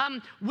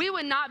 we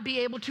would not be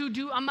able to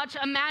do much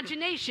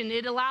imagination.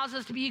 It allows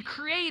us to be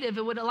creative.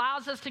 It would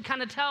allows us to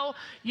kind of tell,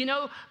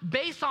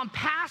 based on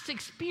past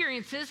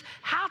experiences,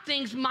 how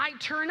things might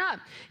turn up.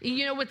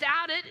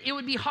 Without it, it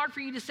would be hard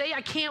for you to say,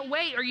 I can't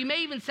wait. Or you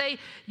may even say,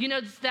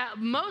 that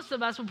most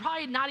of us would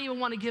probably not even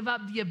want to give up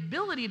the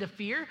ability to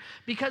fear,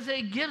 because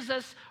it gives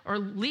us or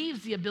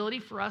leaves the ability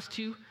for us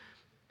to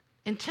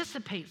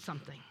anticipate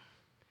something.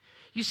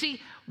 You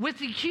see, with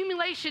the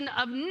accumulation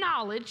of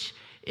knowledge,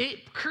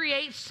 it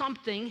creates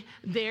something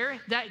there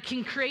that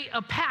can create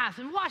a path.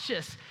 And watch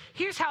this.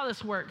 Here's how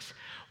this works.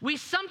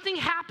 Something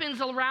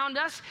happens around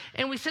us,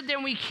 and we sit there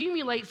and we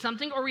accumulate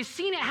something, or we've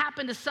seen it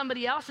happen to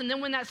somebody else, and then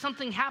when that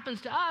something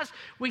happens to us,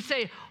 we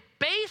say,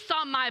 based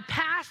on my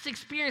past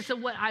experience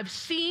of what I've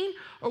seen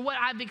or what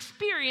I've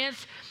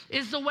experienced,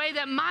 is the way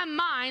that my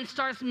mind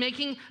starts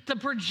making the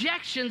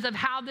projections of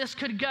how this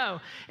could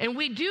go. And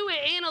we do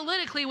it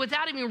analytically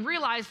without even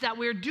realize that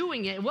we're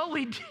doing it. What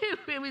we do,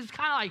 it was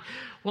kind of like,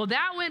 well,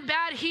 that went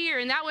bad here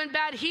and that went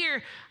bad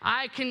here.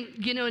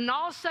 And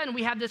all of a sudden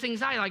we have this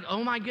anxiety like,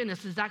 oh my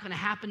goodness, is that going to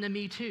happen to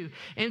me too?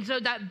 And so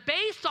that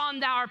based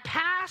on our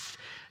past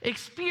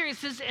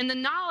experiences and the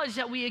knowledge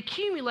that we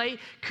accumulate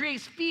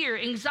creates fear,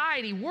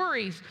 anxiety,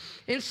 worries.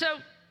 And so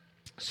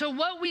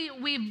what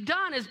we've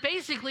done is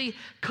basically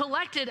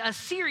collected a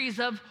series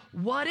of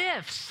what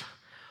ifs.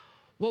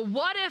 Well,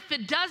 what if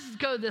it does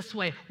go this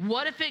way?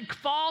 What if it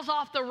falls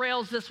off the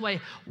rails this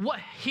way?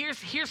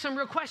 Here's some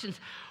real questions.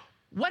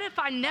 What if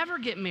I never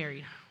get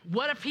married?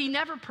 What if he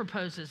never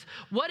proposes?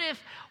 What if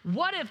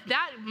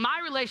my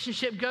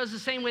relationship goes the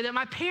same way that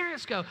my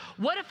parents go?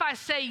 What if I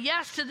say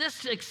yes to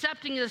this,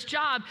 accepting this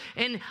job,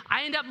 and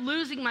I end up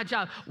losing my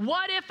job?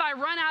 What if I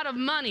run out of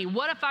money?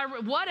 What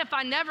if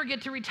I never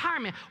get to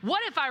retirement?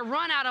 What if I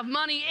run out of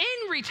money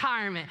in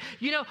retirement?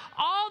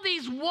 All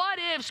these what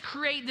ifs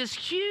create this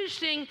huge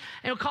thing,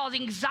 and it causes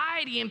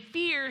anxiety and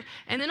fear.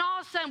 And then all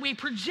of a sudden we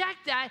project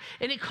that,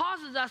 and it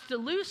causes us to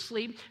lose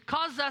sleep,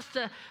 causes us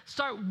to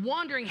start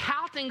wondering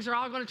how things are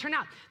all going to turn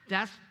out.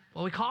 That's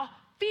what we call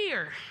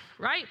fear,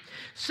 right?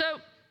 So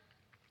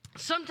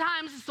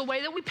sometimes it's the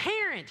way that we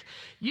parent.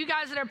 You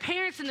guys that are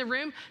parents in the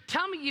room,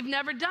 tell me you've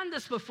never done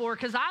this before,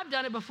 because I've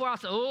done it before. I'll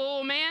say,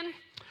 oh man,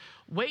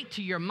 wait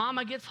till your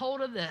mama gets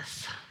hold of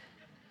this.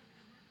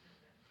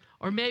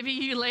 Or maybe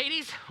you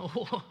ladies,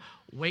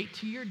 wait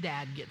till your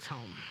dad gets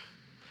home.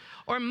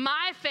 Or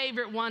my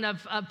favorite one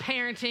of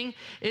parenting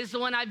is the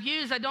one I've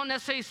used. I don't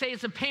necessarily say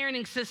it's a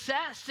parenting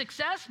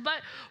success,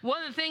 but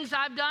one of the things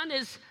I've done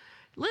is,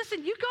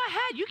 listen, you go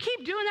ahead. You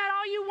keep doing that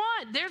all you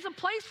want. There's a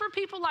place for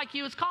people like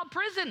you. It's called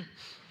prison.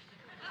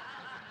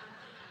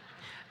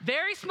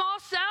 Very small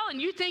cell,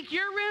 and you think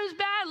your room's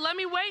bad? Let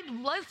me wait.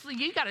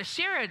 You got to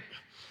share it,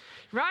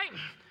 right?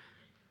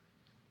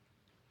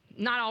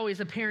 Not always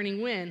a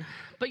parenting win.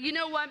 But you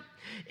know what?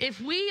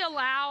 If we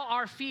allow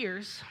our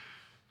fears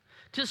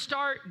to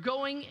start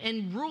going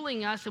and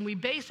ruling us, and we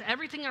base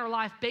everything in our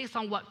life based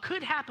on what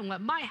could happen,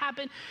 what might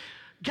happen,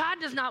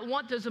 God does not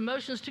want those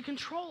emotions to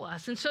control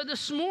us. And so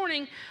this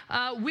morning,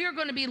 we're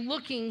going to be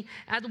looking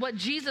at what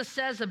Jesus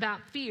says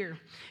about fear.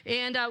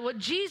 And what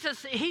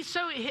Jesus,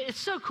 it's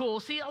so cool.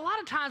 See, a lot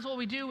of times what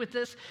we do with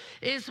this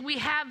is we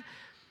have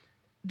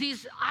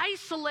these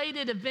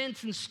isolated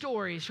events and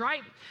stories,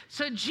 right?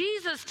 So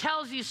Jesus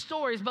tells these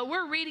stories, but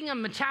we're reading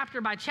them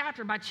chapter by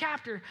chapter by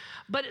chapter.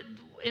 But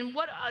and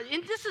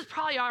this is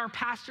probably our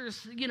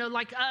pastors,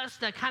 like us,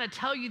 that kind of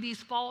tell you these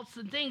faults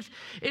and things,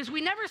 is we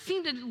never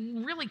seem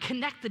to really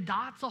connect the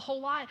dots a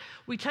whole lot.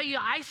 We tell you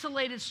an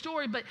isolated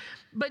story,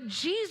 but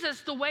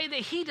Jesus, the way that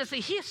he does it,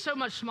 he is so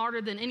much smarter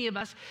than any of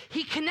us.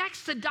 He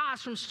connects the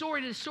dots from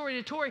story to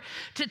story to story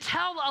to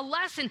tell a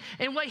lesson.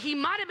 And what he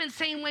might have been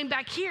saying way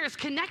back here is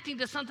connecting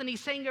to something he's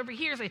saying over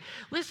here. Say,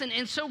 listen,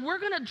 and so we're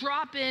going to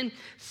drop in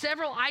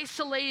several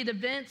isolated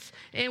events,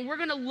 and we're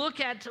going to look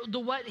at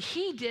what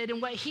he did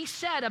and what he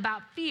said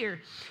about fear.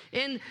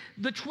 And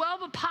the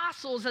 12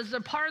 apostles, as a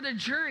part of the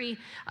journey,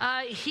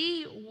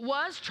 he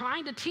was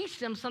trying to teach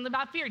them something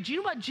about fear. Do you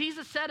know what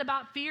Jesus said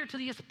about fear to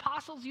the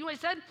apostles? You know what he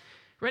said?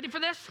 Ready for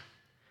this?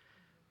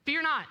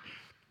 Fear not.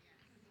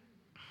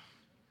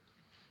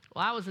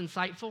 Well, that was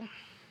insightful.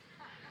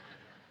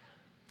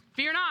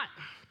 Fear not.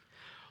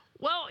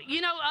 Well,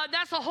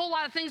 that's a whole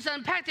lot of things to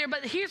unpack there,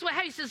 but here's what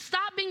he says: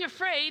 stop being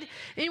afraid.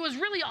 And it was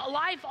really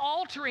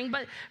life-altering,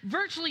 but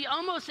virtually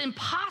almost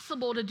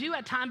impossible to do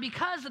at times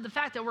because of the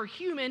fact that we're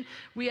human.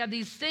 We have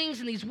these things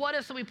and these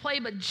what-ifs that we play,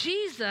 but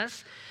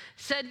Jesus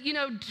said,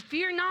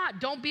 fear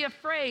not, don't be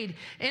afraid.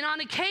 And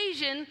on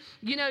occasion,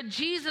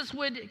 Jesus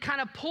would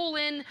kind of pull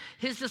in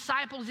his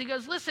disciples. He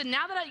goes, listen,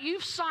 now that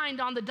you've signed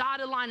on the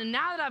dotted line, and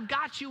now that I've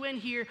got you in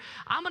here,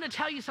 I'm going to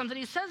tell you something.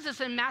 He says this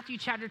in Matthew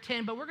chapter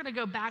 10, but we're going to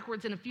go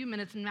backwards in a few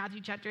minutes in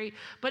Matthew chapter 8.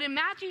 But in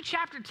Matthew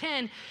chapter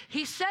 10,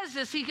 he says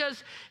this. He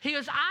goes,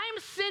 I'm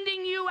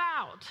sending you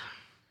out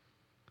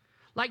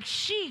like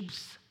sheep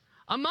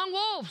among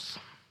wolves.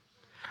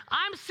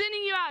 I'm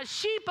sending you out as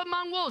sheep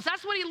among wolves.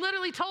 That's what he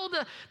literally told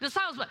the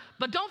disciples.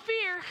 But don't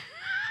fear.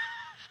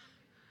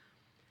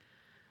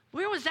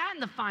 Where was that in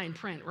the fine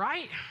print,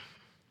 right?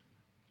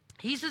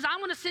 He says, I'm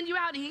going to send you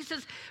out. And he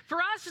says, for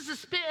us,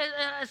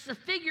 it's a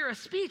figure of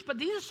speech. But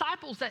these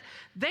disciples, that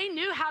they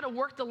knew how to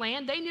work the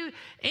land. They knew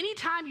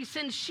anytime you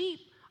send sheep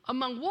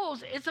among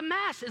wolves, it's a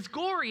mess. It's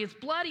gory. It's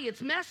bloody.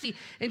 It's messy.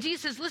 And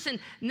Jesus says, listen,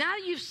 now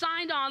that you've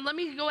signed on, let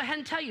me go ahead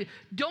and tell you,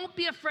 don't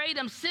be afraid.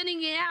 I'm sending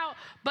you out,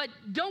 but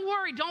don't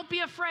worry. Don't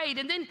be afraid.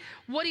 And then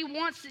what he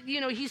wants,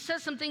 he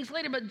says some things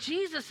later, but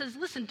Jesus says,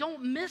 listen,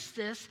 don't miss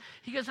this.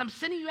 He goes, I'm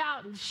sending you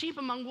out, sheep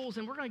among wolves,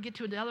 and we're going to get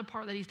to the other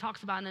part that he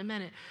talks about in a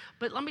minute.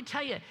 But let me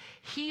tell you,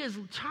 he is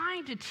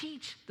trying to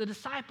teach the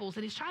disciples,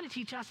 and he's trying to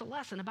teach us a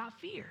lesson about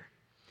fear.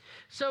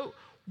 So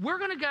we're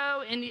going to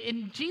go,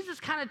 and Jesus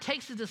kind of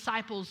takes his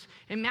disciples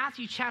in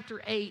Matthew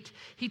chapter 8.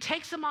 He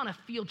takes them on a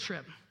field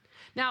trip.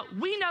 Now,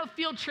 we know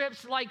field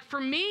trips, like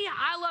for me,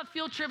 I love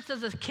field trips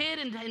as a kid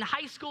in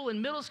high school and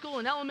middle school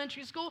and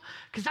elementary school,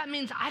 because that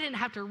means I didn't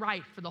have to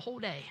write for the whole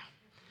day.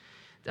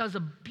 That was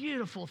a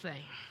beautiful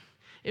thing.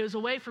 It was a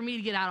way for me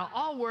to get out of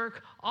all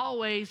work, all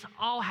ways,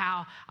 all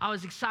how. I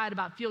was excited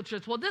about field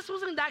trips. Well, this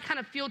wasn't that kind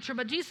of field trip,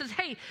 but Jesus says,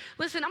 hey,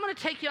 listen, I'm going to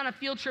take you on a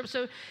field trip.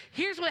 So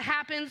here's what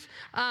happens.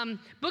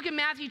 Book of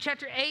Matthew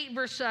chapter 8,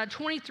 verse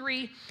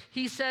 23,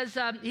 he says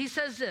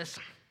this.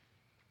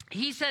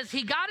 He says,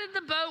 he got in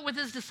the boat with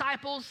his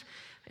disciples,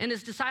 and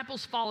his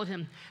disciples followed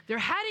him. They're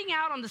heading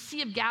out on the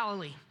Sea of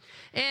Galilee.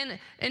 And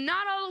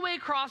not all the way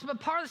across, but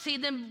part of the sea.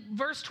 Then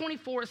verse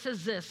 24, it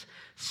says this: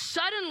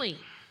 suddenly,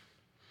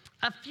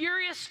 a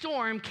furious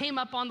storm came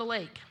up on the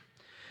lake,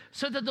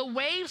 so that the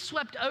waves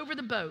swept over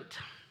the boat.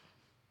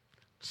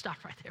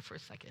 Stop right there for a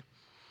second.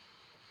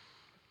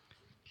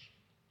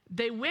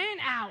 They went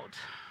out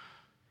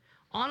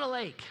on a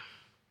lake.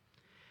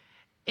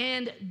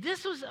 And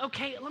this was,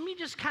 okay, let me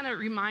just kind of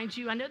remind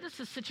you, I know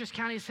this is Citrus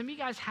County, some of you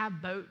guys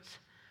have boats.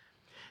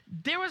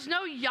 There was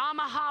no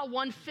Yamaha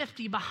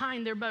 150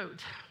 behind their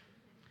boat.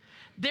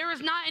 There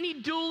was not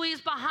any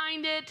dualies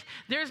behind it.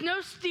 There's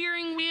no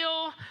steering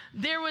wheel.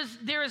 There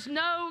is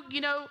no,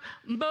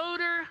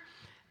 motor.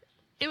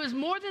 It was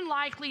more than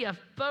likely a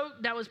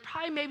boat that was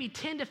probably maybe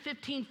 10 to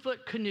 15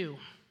 foot canoe,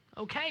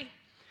 okay?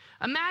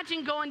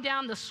 Imagine going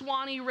down the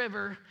Swanee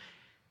River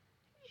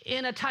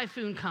and a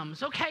typhoon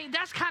comes. Okay,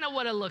 that's kind of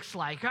what it looks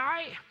like, all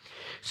right?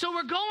 So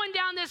we're going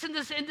down this, and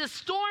this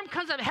storm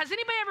comes up. Has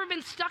anybody ever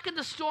been stuck in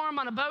the storm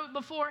on a boat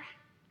before?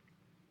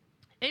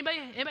 Anybody?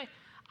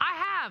 I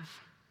have.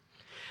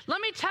 Let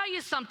me tell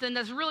you something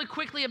that's really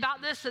quickly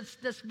about this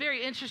that's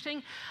very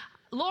interesting.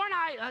 Laura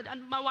and I,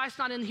 my wife's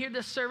not in here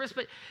this service,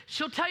 but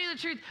she'll tell you the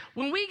truth.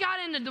 When we got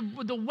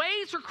into the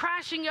waves were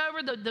crashing over,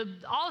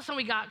 all of a sudden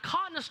we got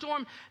caught in a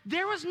storm.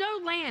 There was no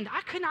land.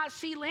 I could not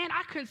see land.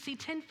 I couldn't see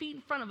 10 feet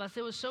in front of us.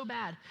 It was so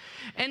bad.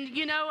 And,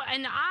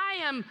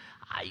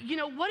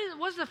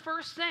 what's the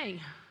first thing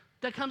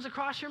that comes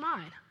across your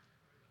mind?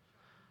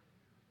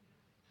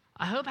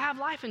 I hope I have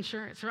life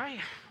insurance, right?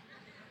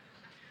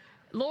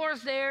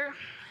 Laura's there.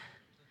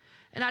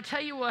 And I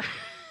tell you what,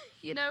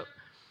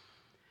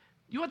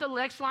 You know what the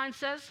next line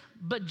says?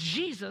 But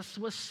Jesus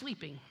was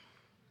sleeping.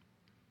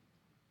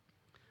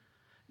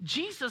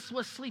 Jesus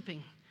was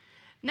sleeping.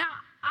 Now,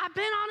 I've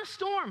been on a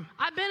storm.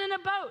 I've been in a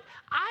boat.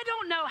 I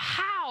don't know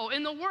how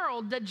in the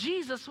world that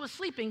Jesus was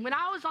sleeping. When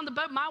I was on the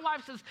boat, my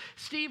wife says,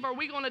 Steve, are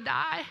we going to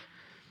die?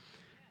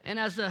 And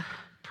as a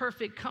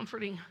perfect,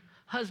 comforting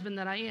husband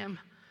that I am,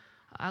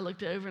 I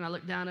looked over and I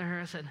looked down at her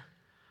and I said,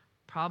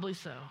 probably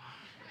so.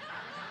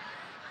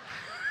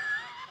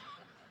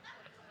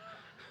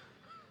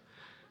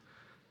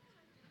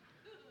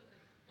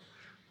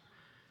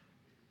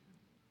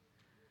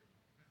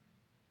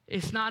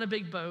 It's not a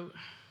big boat.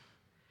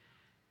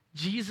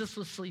 Jesus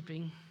was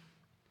sleeping.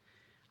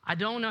 I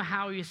don't know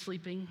how he was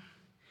sleeping.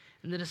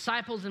 And the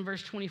disciples in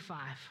verse 25.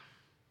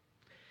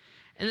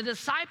 And the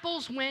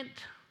disciples went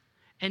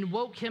and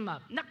woke him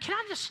up. Now, can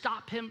I just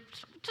stop him?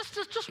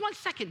 Just 1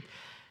 second.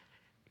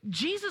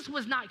 Jesus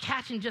was not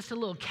catching just a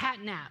little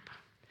cat nap.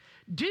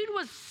 Dude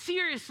was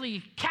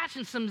seriously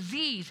catching some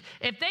Z's.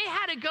 If they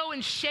had to go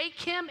and shake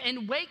him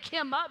and wake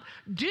him up,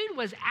 dude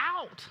was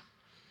out.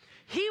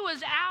 He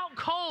was out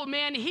cold,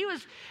 man.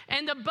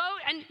 And the boat,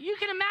 and you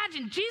can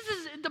imagine,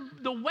 Jesus,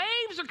 the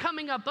waves are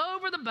coming up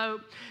over the boat.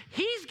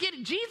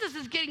 Jesus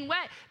is getting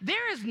wet.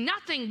 There is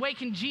nothing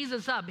waking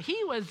Jesus up. He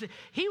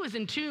was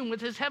in tune with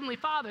his heavenly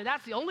Father.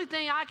 That's the only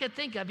thing I could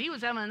think of. He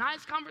was having a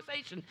nice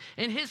conversation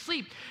in his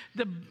sleep.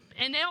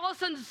 And then all of a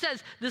sudden it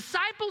says,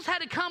 disciples had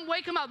to come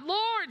wake him up.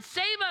 Lord,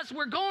 save us.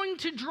 We're going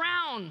to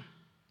drown.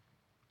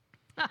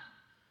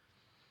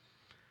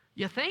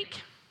 You think?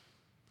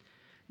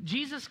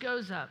 Jesus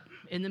goes up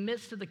in the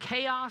midst of the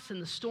chaos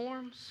and the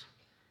storms,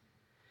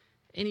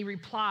 and he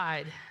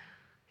replied,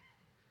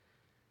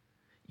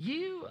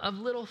 you of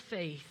little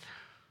faith,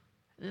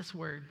 this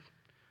word,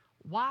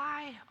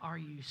 why are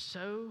you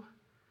so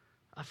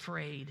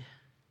afraid?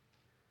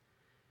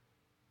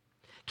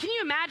 Can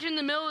you imagine in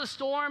the middle of the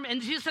storm,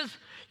 and Jesus says,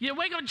 you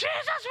wake up, Jesus,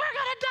 we're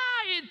going to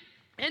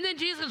die. And then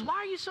Jesus says, why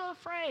are you so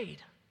afraid?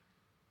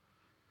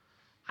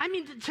 I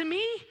mean, to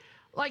me,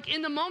 like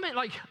in the moment,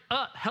 like,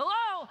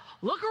 hello,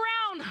 look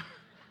around.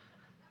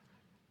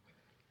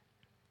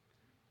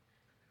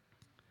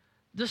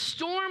 The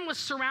storm was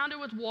surrounded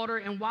with water,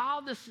 and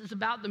while this is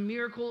about the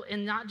miracle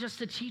and not just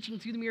the teaching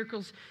through the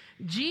miracles,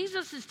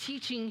 Jesus is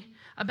teaching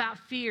about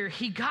fear.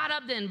 He got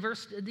up then,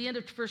 at the end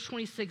of verse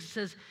 26, it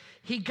says,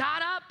 he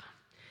got up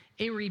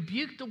and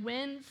rebuked the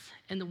winds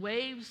and the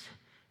waves,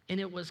 and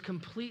it was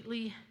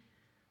completely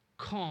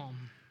calm.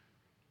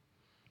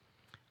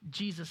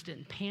 Jesus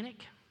didn't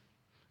panic.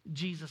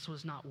 Jesus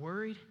was not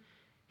worried.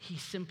 He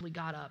simply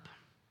got up.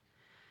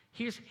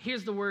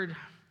 Here's the word.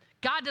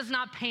 God does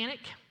not panic.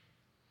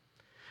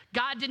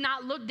 God did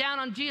not look down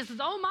on Jesus.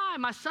 Oh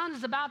my son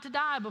is about to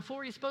die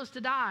before he's supposed to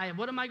die.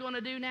 What am I going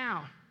to do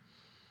now?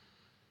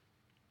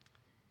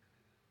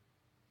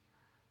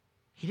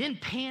 He didn't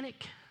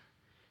panic.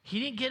 He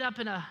didn't get up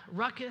in a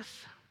ruckus.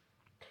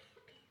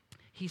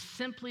 He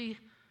simply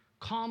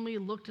calmly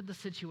looked at the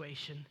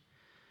situation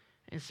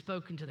and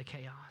spoke into the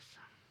chaos.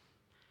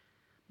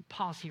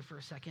 Pause here for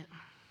a second.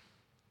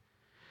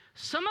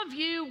 Some of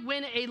you,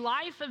 when a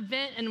life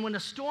event and when a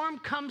storm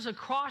comes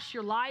across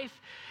your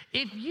life,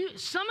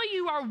 some of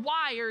you are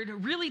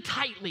wired really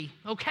tightly,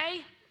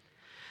 okay?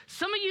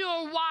 Some of you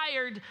are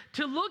wired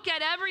to look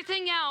at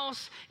everything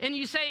else and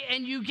you say,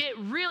 and you get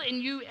real,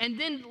 and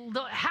then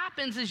what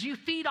happens is you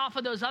feed off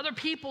of those other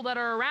people that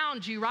are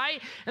around you,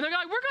 right? And they're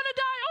like, we're gonna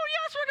die. Oh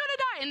yes, we're gonna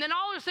die. And then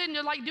all of a sudden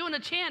you're like doing a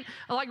chant,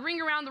 like ring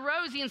around the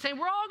rosy and saying,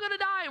 we're all gonna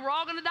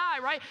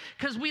die, right?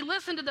 Because we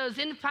listen to those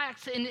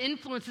impacts and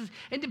influences.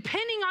 And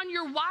depending on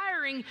your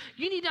wiring,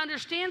 you need to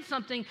understand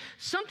something.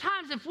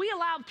 Sometimes if we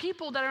allow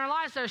people that are in our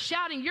lives that are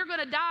shouting, you're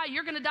gonna die,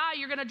 you're gonna die,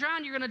 you're gonna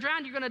drown, you're gonna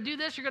drown, you're gonna do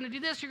this, you're gonna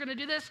do this, you're gonna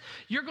do this,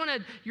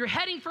 you're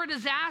heading for a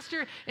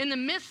disaster in the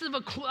midst of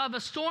a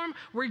storm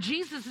where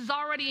Jesus is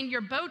already in your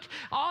boat.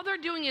 All they're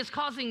doing is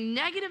causing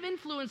negative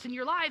influence in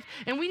your life,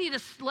 and we need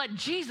to let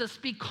Jesus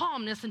speak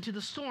calmness into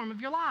the storm of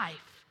your life.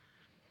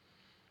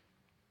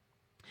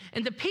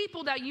 And the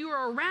people that you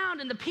are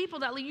around and the people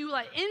that you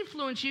let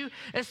influence you,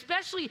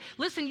 especially,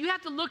 listen, you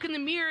have to look in the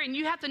mirror and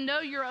you have to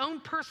know your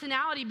own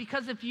personality,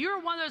 because if you're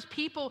one of those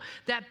people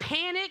that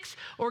panics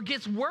or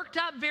gets worked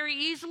up very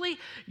easily,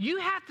 you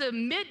have to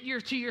admit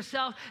to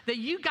yourself that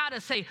you got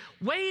to say,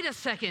 wait a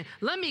second,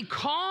 let me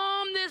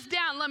calm this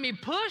down. Let me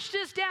push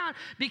this down.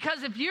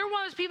 Because if you're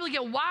one of those people that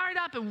get wired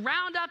up and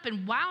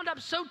wound up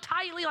so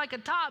tightly like a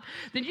top,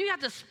 then you have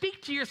to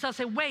speak to yourself,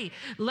 say, wait,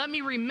 let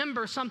me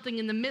remember something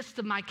in the midst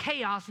of my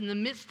chaos, in the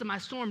midst of my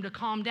storm, to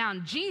calm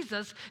down.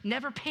 Jesus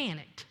never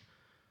panicked.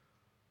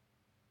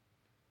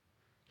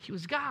 He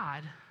was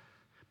God.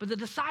 But the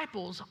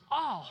disciples,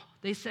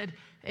 they said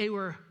they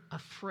were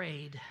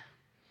afraid.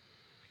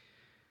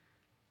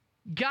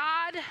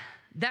 God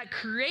that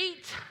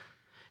created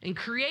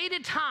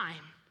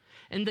time,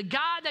 and the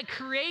God that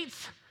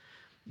creates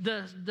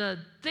the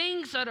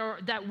things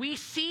that we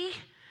see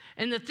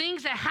and the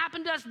things that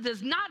happen to us,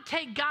 does not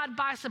take God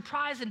by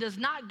surprise and does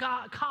not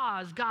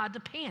cause God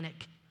to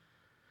panic.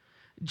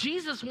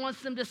 Jesus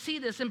wants them to see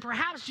this, and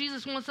perhaps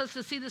Jesus wants us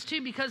to see this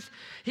too, because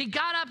he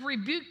got up,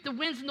 rebuked the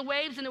winds and the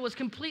waves, and it was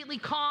completely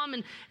calm,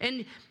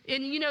 and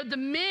you know, the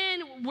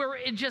men were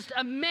just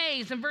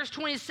amazed. In verse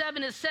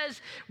 27, it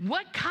says,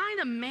 what kind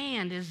of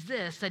man is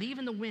this that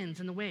even the winds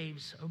and the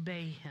waves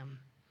obey him?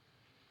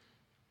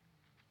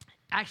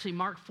 Actually,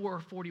 Mark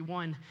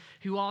 4:41,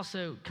 who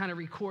also kind of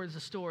records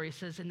the story,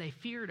 says, and they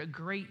feared a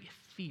great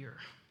fear.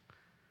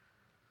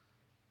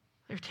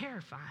 They're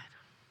terrified.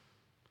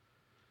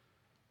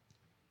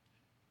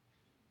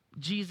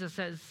 Jesus,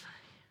 as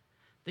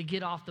they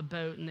get off the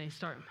boat and they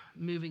start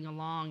moving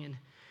along, and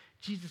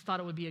Jesus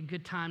thought it would be a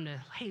good time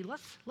to, hey,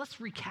 let's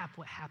recap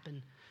what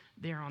happened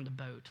there on the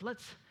boat.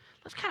 Let's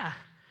kind of,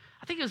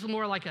 I think it was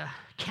more like a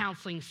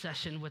counseling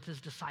session with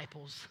his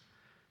disciples.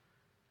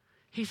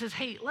 He says,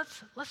 hey,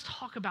 let's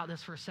talk about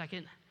this for a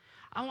second.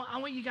 I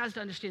want you guys to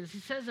understand this. He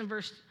says in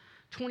verse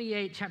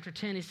 28, chapter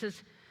 10,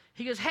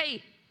 he goes,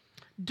 hey,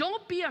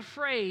 don't be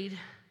afraid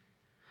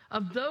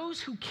of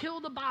those who kill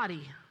the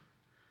body,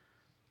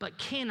 but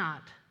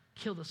cannot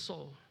kill the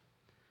soul.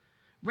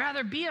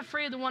 Rather, be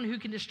afraid of the one who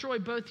can destroy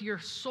both your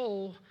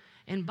soul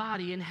and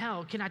body in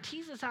hell. Can I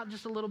tease this out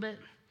just a little bit?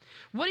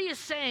 What he is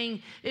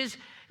saying is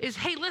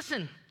hey,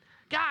 listen,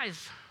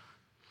 guys,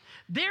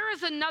 there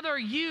is another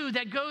you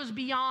that goes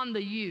beyond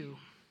the you.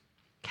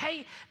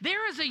 Okay?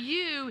 There is a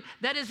you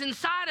that is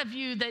inside of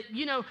you that,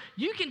 you know,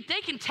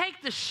 they can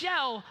take the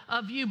shell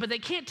of you, but they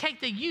can't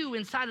take the you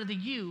inside of the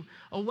you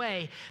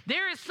away.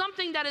 There is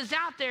something that is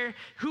out there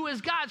who is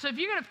God. So if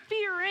you're going to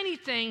fear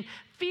anything,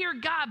 fear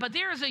God. But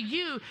there is a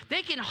you,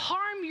 they can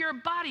harm your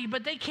body,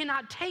 but they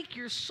cannot take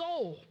your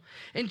soul.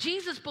 And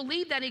Jesus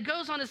believed that. He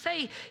goes on to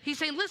say, he's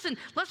saying, listen,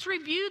 let's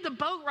review the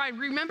boat ride.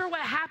 Remember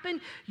what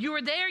happened? You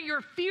were there,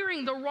 you're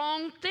fearing the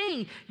wrong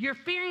thing. You're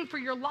fearing for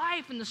your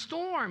life in the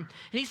storm.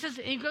 And he says,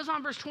 and he goes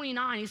on verse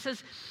 29, he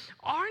says,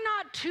 are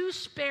not 2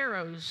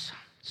 sparrows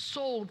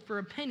sold for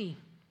a penny?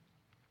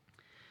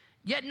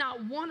 Yet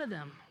not one of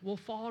them will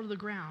fall to the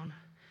ground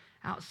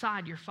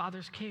outside your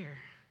Father's care.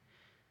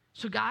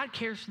 So God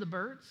cares for the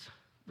birds.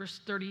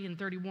 Verse 30 and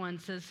 31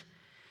 says,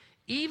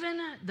 even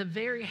the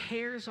very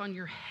hairs on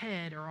your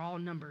head are all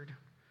numbered.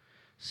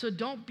 So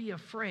don't be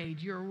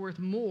afraid. You're worth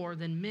more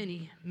than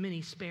many,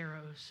 many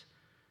sparrows.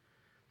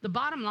 The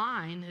bottom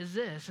line is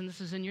this, and this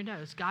is in your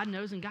notes. God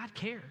knows and God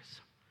cares.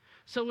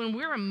 So when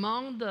we're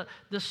among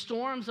the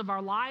storms of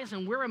our lives,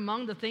 and we're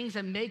among the things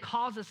that may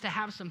cause us to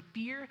have some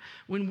fear,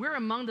 when we're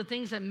among the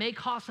things that may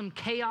cause some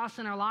chaos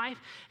in our life,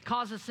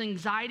 cause us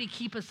anxiety,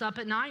 keep us up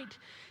at night,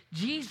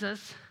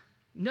 Jesus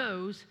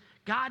knows,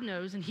 God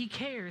knows, and he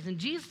cares. And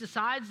Jesus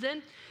decides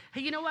then,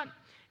 hey, you know what?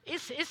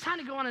 It's time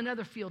to go on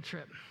another field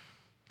trip.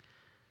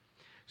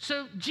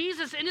 So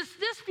Jesus, and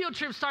this field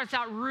trip starts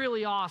out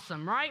really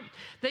awesome, right?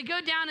 They go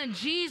down and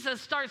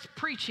Jesus starts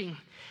preaching.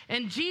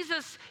 And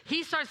Jesus,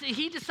 he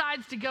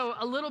decides to go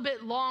a little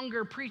bit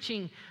longer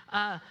preaching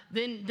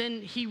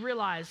than he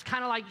realized,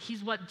 kind of like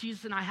he's what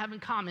Jesus and I have in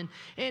common.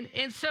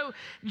 And so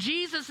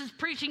Jesus is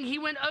preaching, he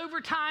went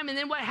overtime, and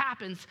then what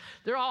happens?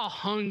 They're all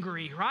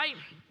hungry, right?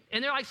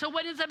 And they're like, so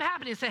what ends up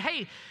happening? They say,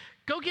 hey,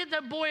 go get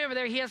that boy over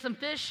there. He has some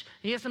fish,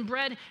 he has some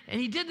bread,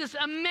 and he did this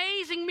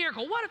amazing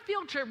miracle. What a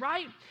field trip,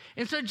 right?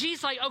 And so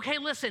Jesus like, okay,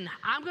 listen,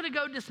 I'm going to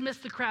go dismiss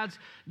the crowds.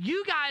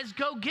 You guys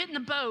go get in the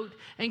boat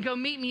and go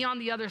meet me on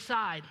the other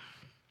side.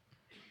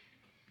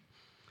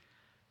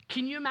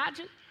 Can you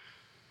imagine? It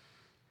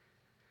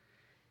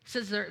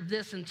says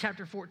this in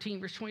chapter 14,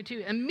 verse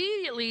 22.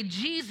 Immediately,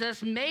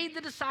 Jesus made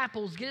the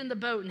disciples get in the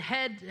boat and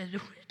head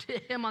to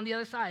him on the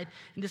other side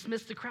and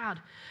dismiss the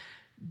crowd.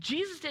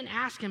 Jesus didn't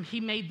ask him, he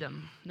made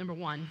them, number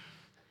one.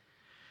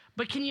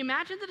 But can you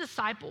imagine the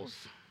disciples?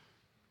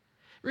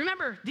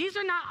 Remember, these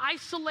are not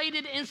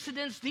isolated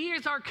incidents.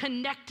 These are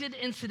connected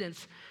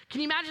incidents. Can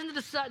you imagine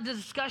the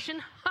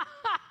discussion?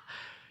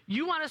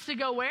 You want us to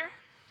go where?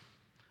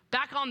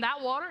 Back on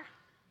that water?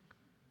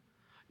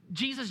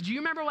 Jesus, do you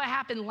remember what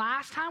happened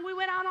last time we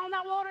went out on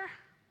that water?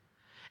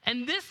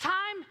 And this time,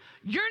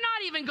 you're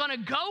not even going to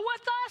go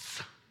with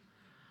us?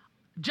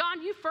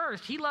 John, you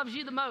first. He loves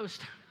you the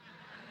most.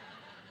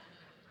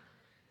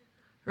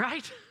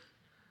 Right?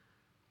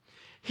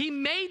 He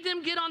made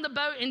them get on the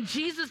boat, and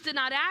Jesus did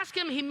not ask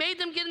him. He made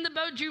them get in the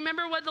boat. Do you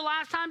remember what the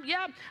last time?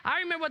 Yeah,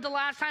 I remember what the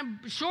last time,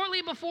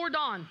 shortly before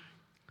dawn,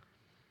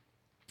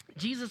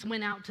 Jesus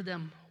went out to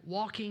them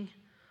walking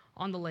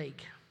on the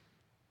lake.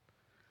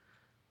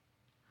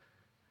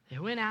 They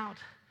went out.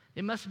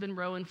 They must have been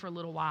rowing for a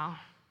little while.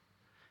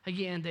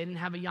 Again, they didn't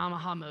have a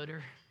Yamaha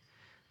motor.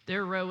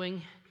 They're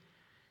rowing,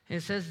 and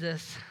it says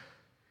this.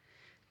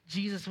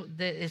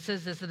 It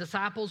says this, the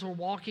disciples were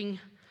walking.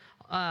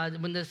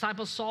 When the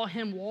disciples saw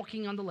him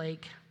walking on the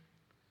lake,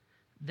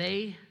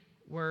 they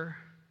were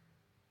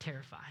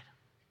terrified.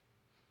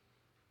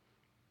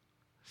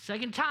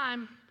 Second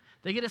time,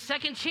 they get a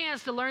second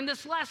chance to learn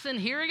this lesson.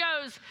 Here it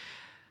goes.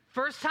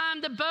 First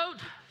time, the boat,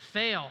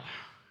 fail.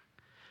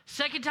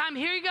 Second time,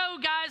 here you go,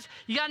 guys.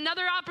 You got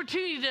another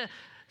opportunity to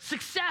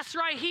success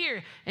right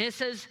here. And it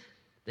says,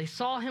 they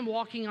saw him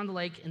walking on the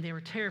lake and they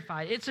were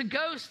terrified. It's a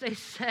ghost, they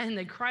said, and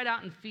they cried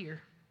out in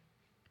fear.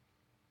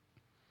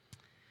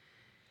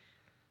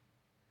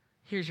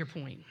 here's your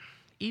point.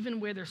 Even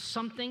where there's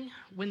something,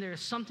 when there's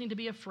something to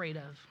be afraid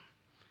of,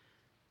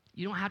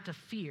 you don't have to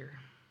fear.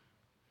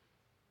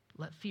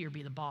 Let fear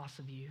be the boss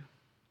of you.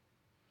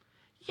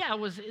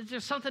 Yeah, is there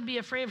something to be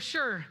afraid of?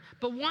 Sure.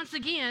 But once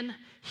again,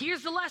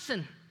 here's the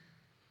lesson.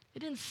 It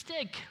didn't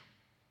stick.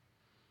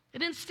 It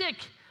didn't stick.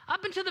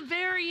 Up until the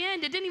very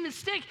end, it didn't even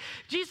stick.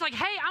 Jesus like,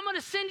 hey, I'm going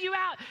to send you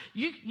out.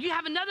 You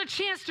have another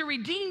chance to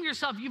redeem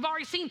yourself.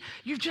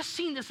 You've just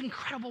seen this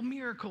incredible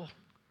miracle.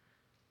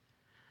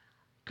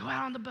 Go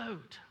out on the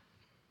boat.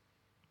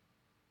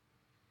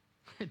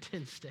 It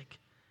didn't stick.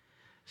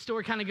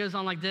 Story kind of goes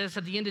on like this.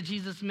 At the end of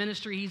Jesus'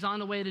 ministry, he's on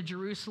the way to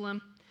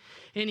Jerusalem.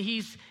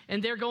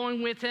 And they're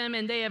going with him,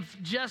 and they have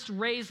just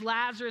raised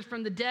Lazarus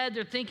from the dead.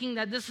 They're thinking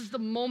that this is the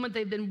moment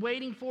they've been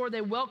waiting for. They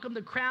welcome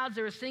the crowds.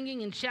 They were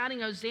singing and shouting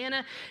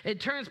Hosanna.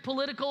 It turns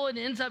political, and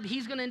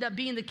he's going to end up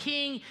being the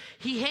king.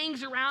 He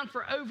hangs around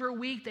for over a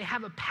week. They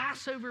have a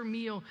Passover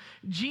meal.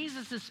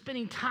 Jesus is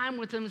spending time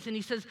with them, and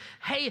he says,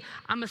 hey,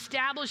 I'm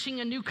establishing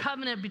a new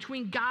covenant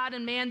between God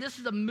and man. This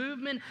is a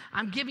movement.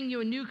 I'm giving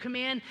you a new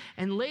command.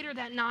 And later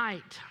that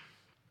night,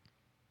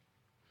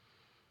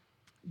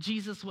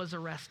 Jesus was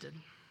arrested.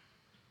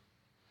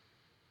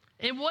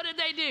 And what did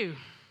they do?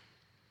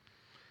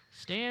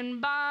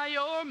 Stand by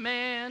your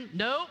man.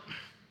 Nope.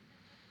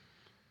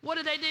 What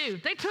did they do?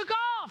 They took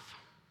off.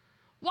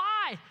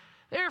 Why?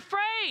 They're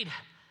afraid.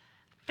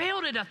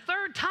 Failed it a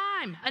third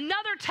time.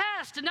 Another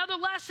test, another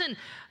lesson,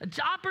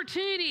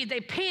 opportunity. They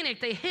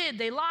panicked, they hid,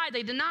 they lied,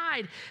 they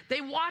denied. They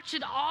watched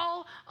it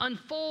all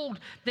unfold.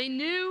 They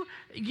knew,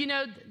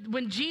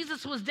 when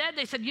Jesus was dead,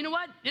 they said, you know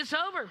what? It's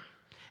over.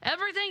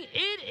 Everything,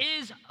 it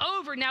is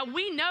over. Now,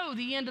 we know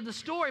the end of the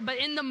story, but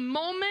in the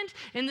moment,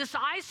 in this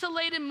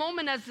isolated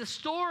moment, as the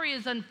story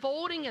is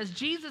unfolding, as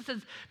Jesus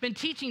has been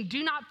teaching,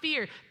 do not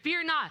fear.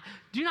 Fear not.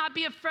 Do not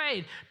be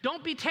afraid.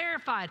 Don't be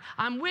terrified.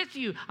 I'm with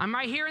you. I'm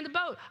right here in the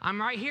boat. I'm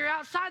right here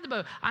outside the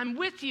boat. I'm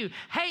with you.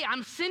 Hey,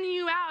 I'm sending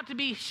you out to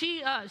be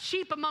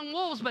sheep among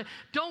wolves, but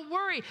don't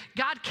worry.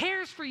 God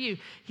cares for you.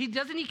 He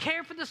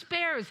care for the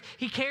sparrows.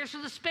 He cares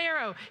for the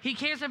sparrow. He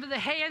cares for the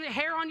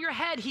hair on your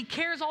head. He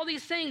cares all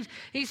these things.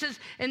 He says,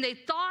 and they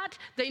thought,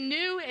 they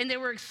knew, and they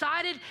were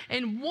excited,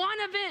 and one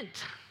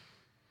event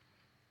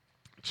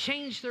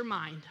changed their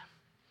mind.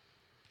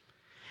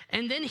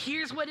 And then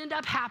here's what ended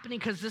up happening,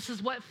 because this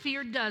is what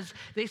fear does.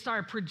 They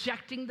started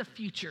projecting the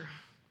future.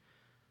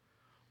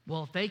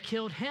 Well, if they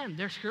killed him,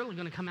 they're surely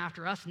going to come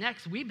after us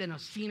next. We've been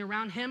seen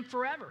around him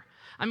forever.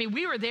 I mean,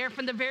 we were there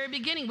from the very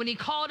beginning. When he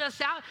called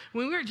us out,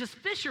 when we were just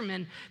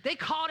fishermen, they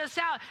called us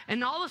out.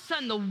 And all of a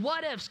sudden, the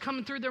what ifs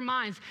coming through their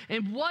minds.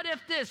 And what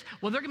if this?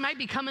 Well, they might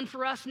be coming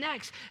for us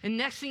next. And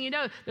next thing you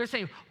know, they're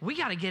saying, we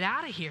got to get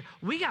out of here.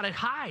 We got to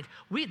hide.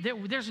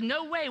 There's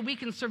no way we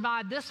can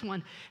survive this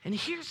one. And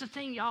here's the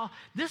thing, y'all.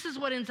 This is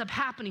what ends up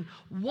happening.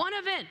 One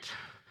event,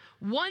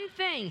 one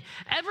thing,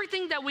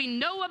 everything that we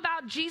know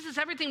about Jesus,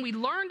 everything we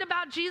learned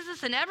about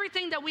Jesus, and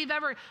everything that we've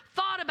ever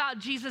thought about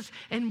Jesus,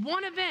 in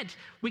one event,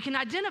 we can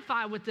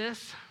identify with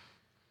this.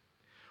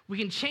 We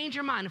can change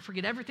our mind and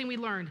forget everything we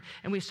learned,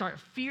 and we start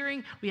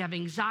fearing, we have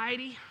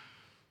anxiety,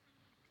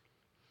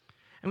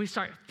 and we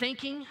start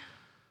thinking,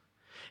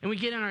 and we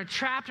get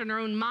trapped in our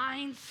own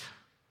minds,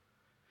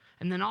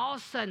 and then all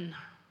of a sudden,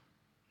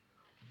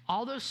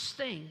 all those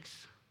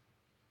things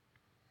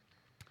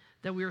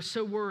that we were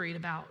so worried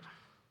about,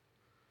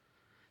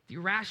 the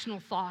irrational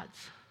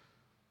thoughts,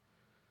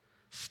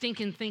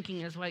 stinking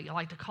thinking is what I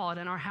like to call it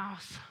in our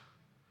house.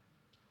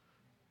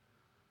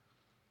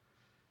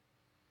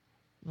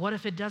 What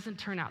if it doesn't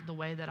turn out the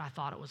way that I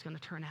thought it was going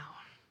to turn out?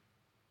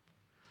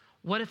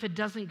 What if it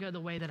doesn't go the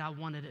way that I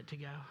wanted it to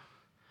go?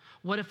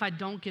 What if I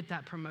don't get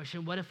that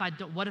promotion? What if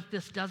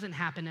this doesn't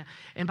happen?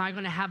 Am I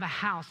going to have a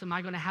house? Am I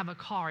going to have a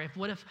car?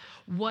 What if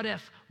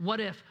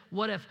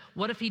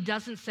he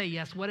doesn't say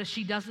yes? What if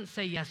she doesn't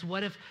say yes?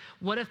 What if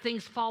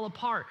things fall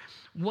apart?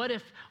 What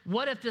if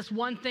this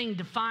one thing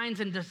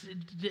defines and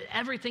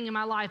everything in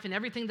my life, and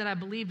everything that I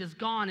believed is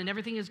gone, and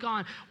everything is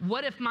gone?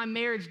 What if my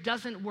marriage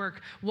doesn't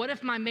work? What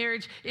if my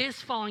marriage is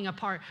falling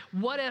apart?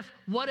 What if?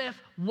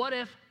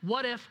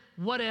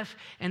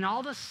 And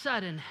all of a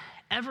sudden,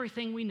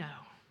 everything we know,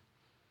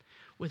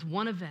 with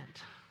one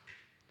event,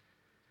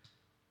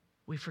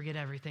 we forget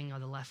everything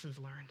of the lessons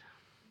learned.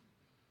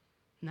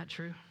 Isn't that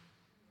true?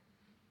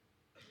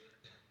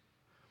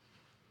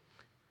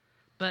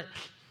 But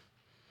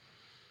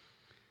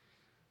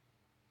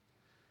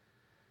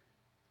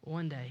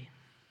one day,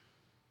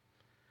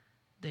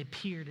 they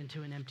peered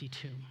into an empty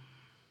tomb.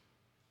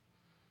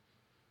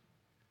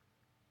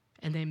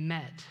 And they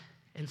met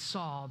and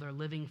saw their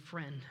living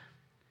friend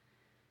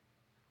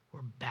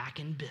were back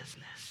in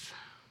business.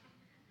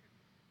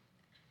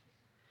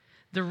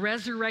 The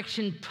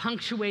resurrection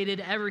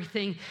punctuated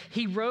everything.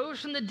 He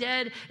rose from the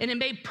dead, and it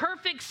made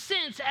perfect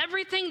sense.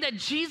 Everything that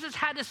Jesus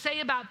had to say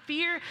about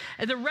fear,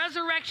 the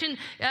resurrection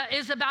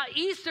is about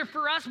Easter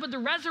for us, but the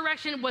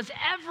resurrection was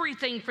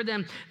everything for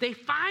them. They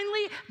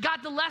finally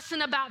got the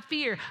lesson about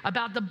fear,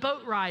 about the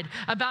boat ride,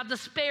 about the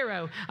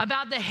sparrow,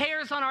 about the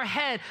hairs on our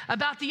head,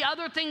 about the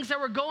other things that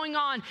were going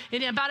on,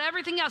 and about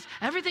everything else.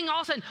 Everything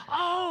all of a sudden,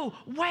 oh,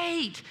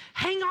 wait,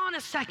 hang on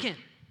a second.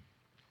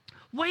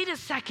 Wait a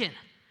second.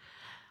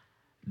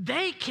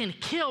 They can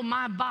kill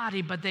my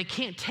body, but they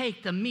can't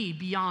take the me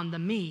beyond the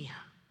me.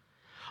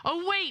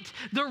 Oh, wait,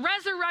 the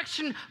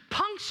resurrection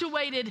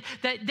punctuated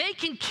that they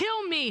can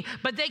kill me,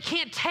 but they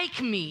can't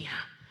take me.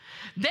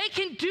 They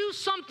can do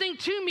something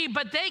to me,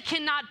 but they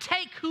cannot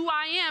take who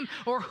I am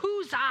or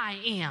whose I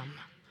am.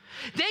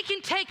 They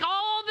can take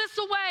all this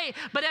away,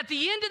 but at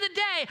the end of the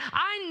day,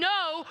 I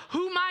know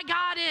who my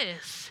God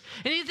is.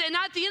 And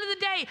at the end of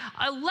the day,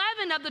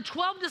 11 of the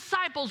 12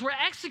 disciples were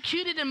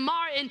executed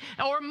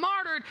or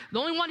martyred. The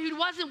only one who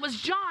wasn't was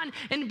John.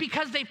 And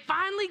because they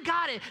finally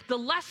got it, the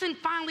lesson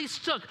finally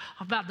stuck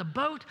about the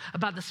boat,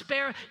 about the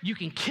sparrow. You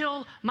can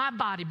kill my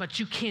body, but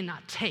you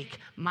cannot take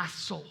my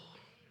soul.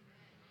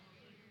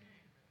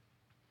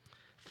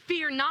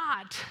 Fear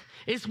not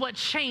is what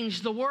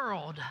changed the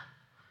world.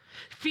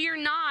 Fear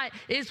not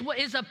is what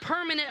is a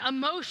permanent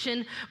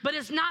emotion, but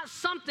it's not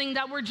something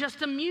that we're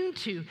just immune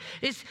to.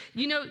 It's,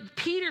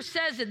 Peter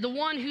says it, the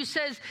one who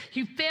says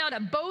he failed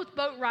at both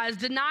boat rides,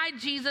 denied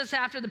Jesus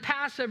after the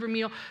Passover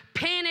meal,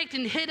 panicked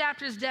and hid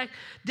after his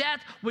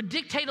death, would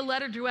dictate a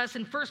letter to us.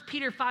 In 1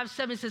 Peter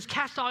 5:7 says,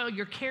 cast all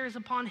your cares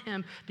upon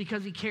him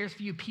because he cares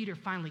for you. Peter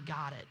finally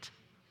got it.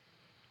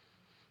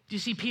 Do you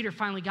see Peter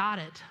finally got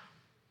it?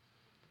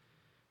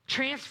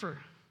 Transfer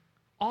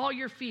all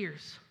your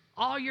fears,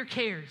 all your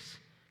cares,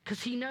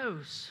 because he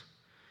knows.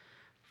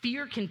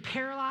 Fear can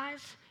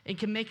paralyze and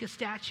can make us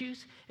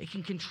statues. It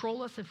can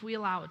control us if we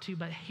allow it to,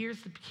 but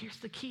here's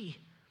the key.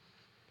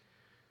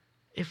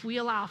 If we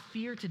allow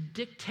fear to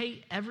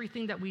dictate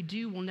everything that we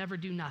do, we'll never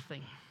do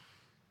nothing.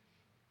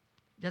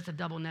 That's a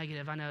double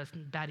negative. I know it's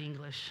bad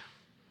English.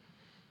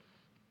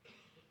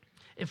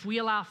 If we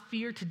allow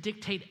fear to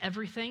dictate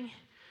everything,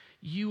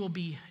 you will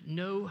be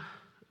no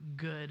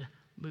good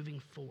moving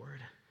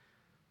forward.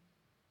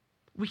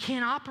 We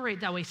can't operate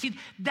that way. See,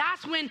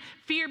 that's when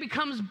fear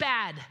becomes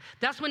bad.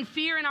 That's when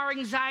fear and our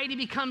anxiety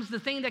becomes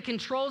the thing that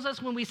controls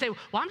us, when we say,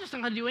 well, I'm just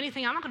not going to do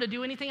anything. I'm not going to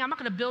do anything. I'm not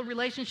going to build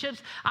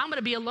relationships. I'm going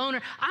to be a loner.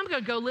 I'm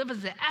going to go live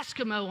as an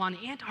Eskimo on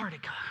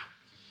Antarctica.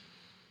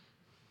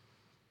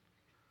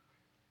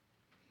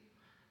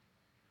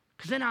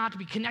 Because then I have to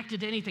be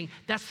connected to anything.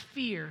 That's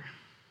fear.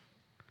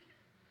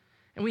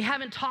 And we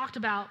haven't talked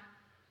about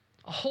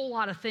a whole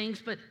lot of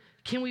things, but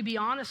can we be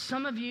honest?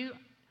 Some of you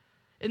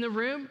in the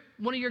room,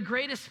 one of your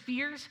greatest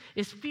fears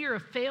is fear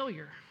of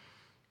failure.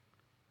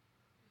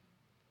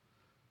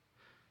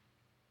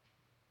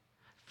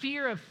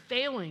 Fear of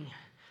failing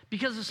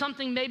because of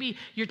something. Maybe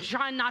you're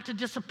trying not to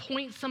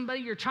disappoint somebody.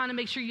 You're trying to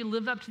make sure you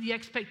live up to the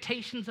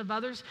expectations of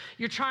others.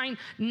 You're trying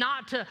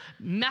not to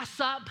mess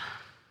up.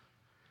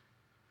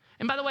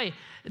 And by the way,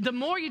 the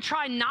more you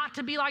try not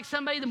to be like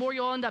somebody, the more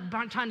you'll end up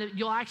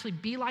you'll actually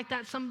be like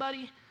that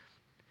somebody.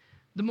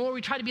 The more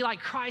we try to be like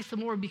Christ, the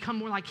more we become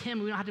more like him.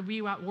 We don't have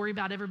to worry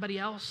about everybody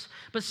else.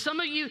 But some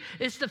of you,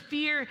 it's the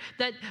fear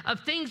of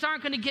things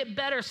aren't going to get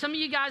better. Some of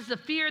you guys, the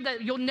fear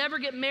that you'll never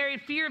get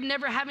married, fear of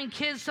never having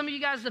kids. Some of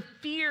you guys, the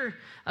fear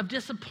of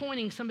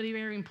disappointing somebody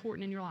very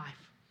important in your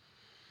life.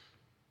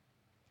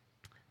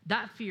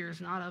 That fear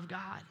is not of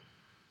God.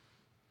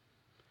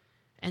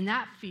 And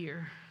that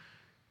fear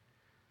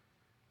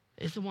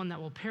is the one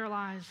that will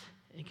paralyze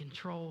and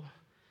control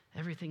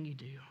everything you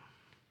do.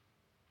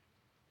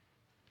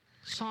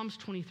 Psalms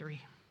 23.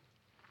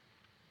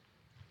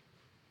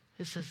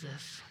 It says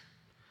this: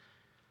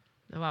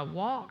 though I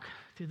walk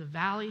through the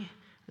valley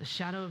of the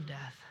shadow of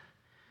death,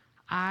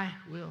 I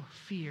will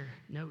fear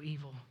no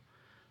evil,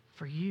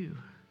 for you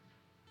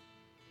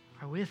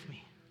are with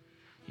me.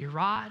 Your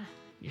rod,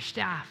 your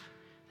staff,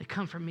 they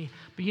come from me.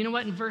 But you know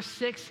what? In verse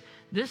 6,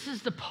 this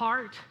is the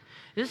part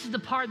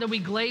that we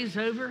glaze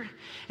over,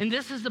 and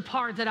this is the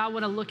part that I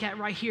want to look at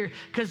right here,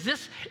 because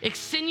this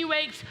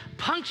extenuates,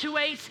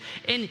 punctuates,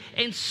 and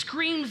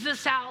screams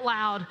this out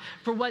loud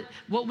for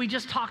what we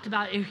just talked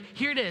about.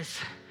 Here it is.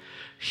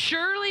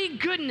 Surely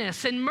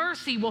goodness and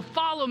mercy will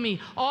follow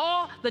me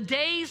all the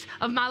days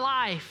of my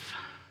life.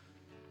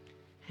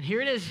 And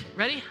here it is.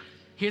 Ready?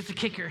 Here's the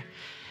kicker.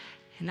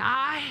 And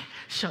I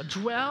shall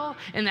dwell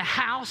in the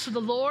house of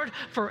the Lord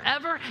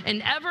forever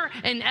and ever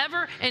and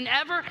ever and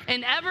ever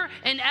and ever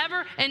and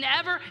ever and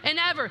ever and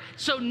ever.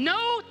 So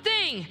no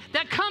thing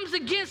that comes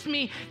against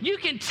me, you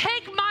can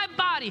take my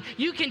body,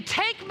 you can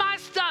take my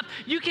stuff,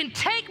 you can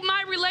take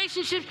my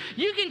relationships,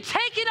 you can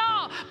take it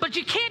all, but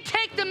you can't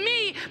take the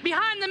me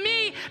behind the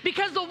me,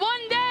 because the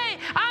one day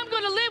I'm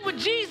going to live with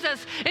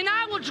Jesus and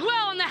I will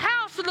dwell in the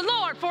house of the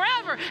Lord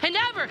forever and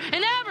ever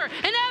and ever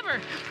and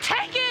ever.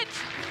 Take it.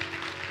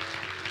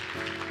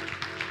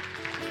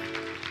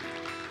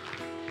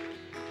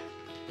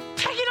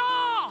 Take it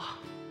all.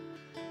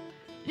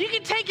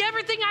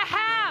 everything I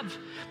have.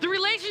 The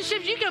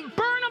relationships, you can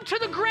burn them to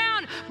the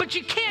ground, but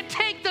you can't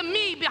take the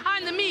me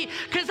behind the me,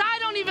 because I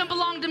don't even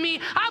belong to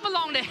me. I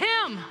belong to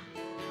him.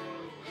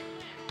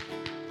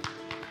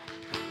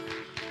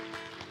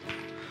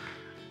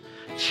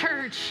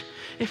 Church,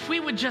 if we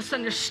would just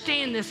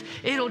understand this,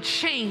 it'll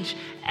change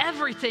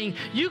everything.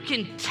 You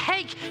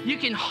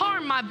can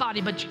harm my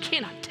body, but you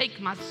cannot take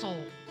my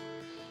soul.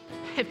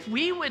 If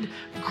we would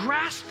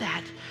grasp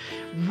that,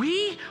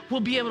 we will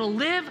be able to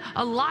live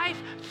a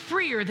life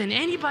freer than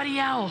anybody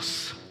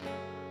else.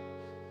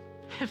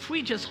 If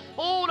we just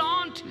hold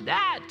on to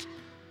that,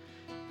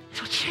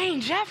 it'll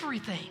change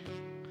everything.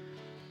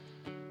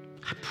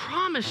 I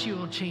promise you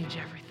it'll change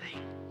everything.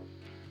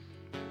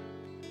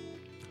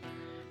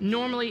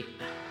 Normally,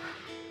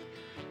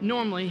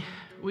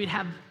 we'd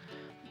have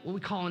what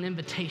we call an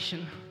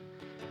invitation.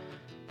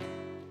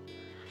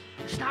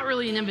 It's not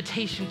really an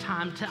invitation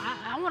time.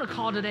 I want to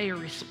call today a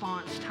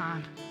response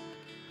time.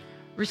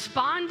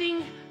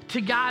 Responding to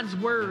God's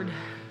word.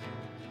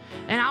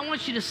 And I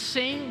want you to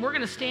sing. We're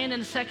going to stand in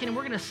a second and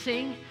we're going to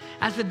sing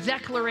as a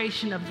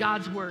declaration of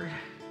God's word.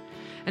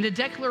 And a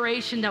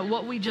declaration that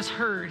what we just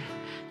heard,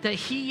 that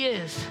he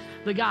is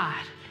the God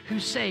who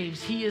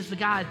saves. He is the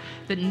God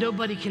that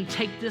nobody can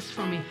take this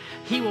from me.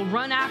 He will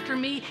run after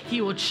me.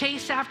 He will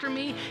chase after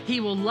me. He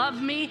will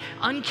love me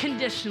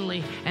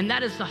unconditionally. And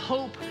that is the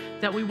hope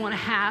that we want to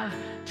have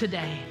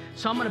today.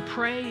 So I'm going to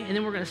pray, and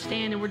then we're going to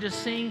stand and we're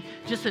just sing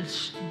just a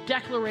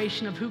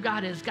declaration of who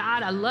God is.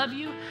 God, I love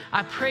you.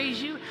 I praise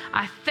you.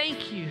 I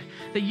thank you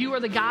that you are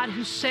the God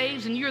who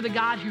saves and you're the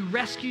God who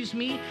rescues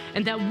me,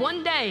 and that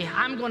one day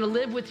I'm going to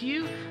live with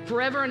you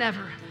forever and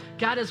ever.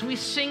 God, as we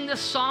sing this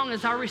song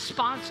as our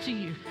response to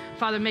you,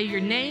 Father, may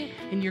your name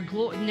and your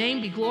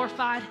name be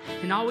glorified,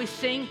 and always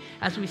sing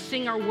as we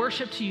sing our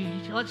worship to you.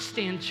 Let's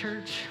stand,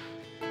 church.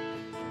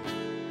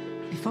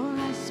 Before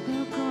I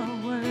spoke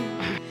a word,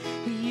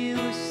 you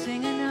were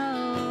singing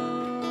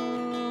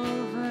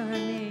over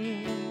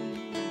me.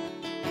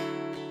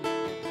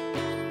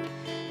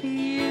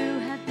 You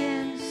have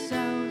been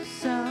so,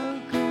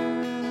 so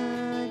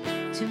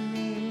good to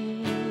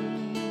me.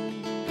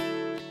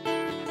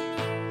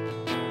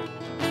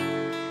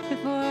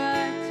 Before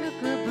I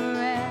took a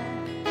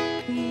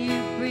breath,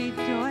 you breathed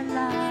your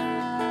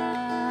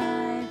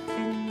life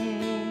in me.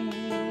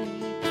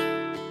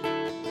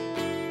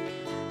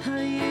 Oh,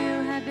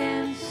 you have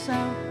been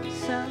so,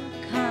 so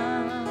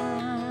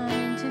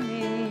kind to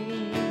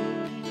me.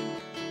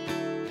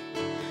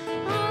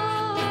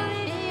 Oh,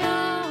 the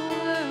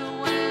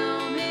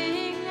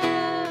overwhelming,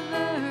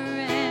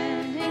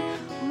 never-ending,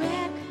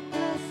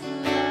 reckless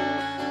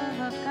love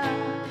of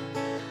God.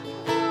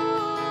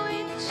 Oh,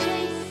 it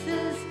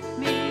chases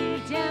me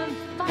down,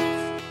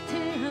 fights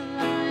till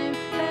I'm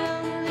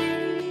found,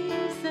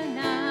 leaves the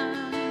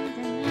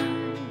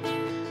 99.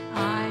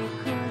 I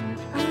couldn't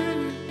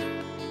earn it,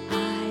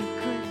 I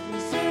could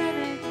deserve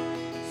it,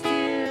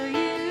 still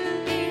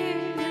you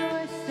give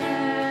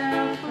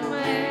yourself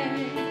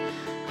away.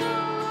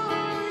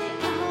 Oh,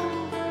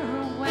 the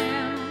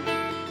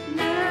overwhelming,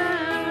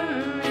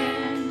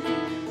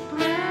 never-ending,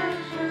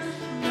 precious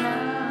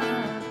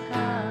love of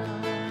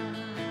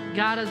God.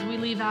 God, as we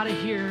leave out of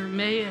here,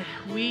 may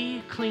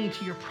we cling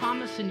to your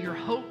promise and your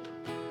hope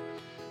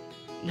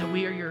that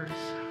we are yours.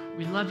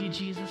 We love you,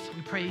 Jesus.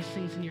 We pray these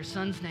things in your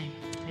son's name.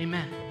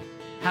 Amen.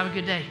 Have a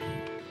good day.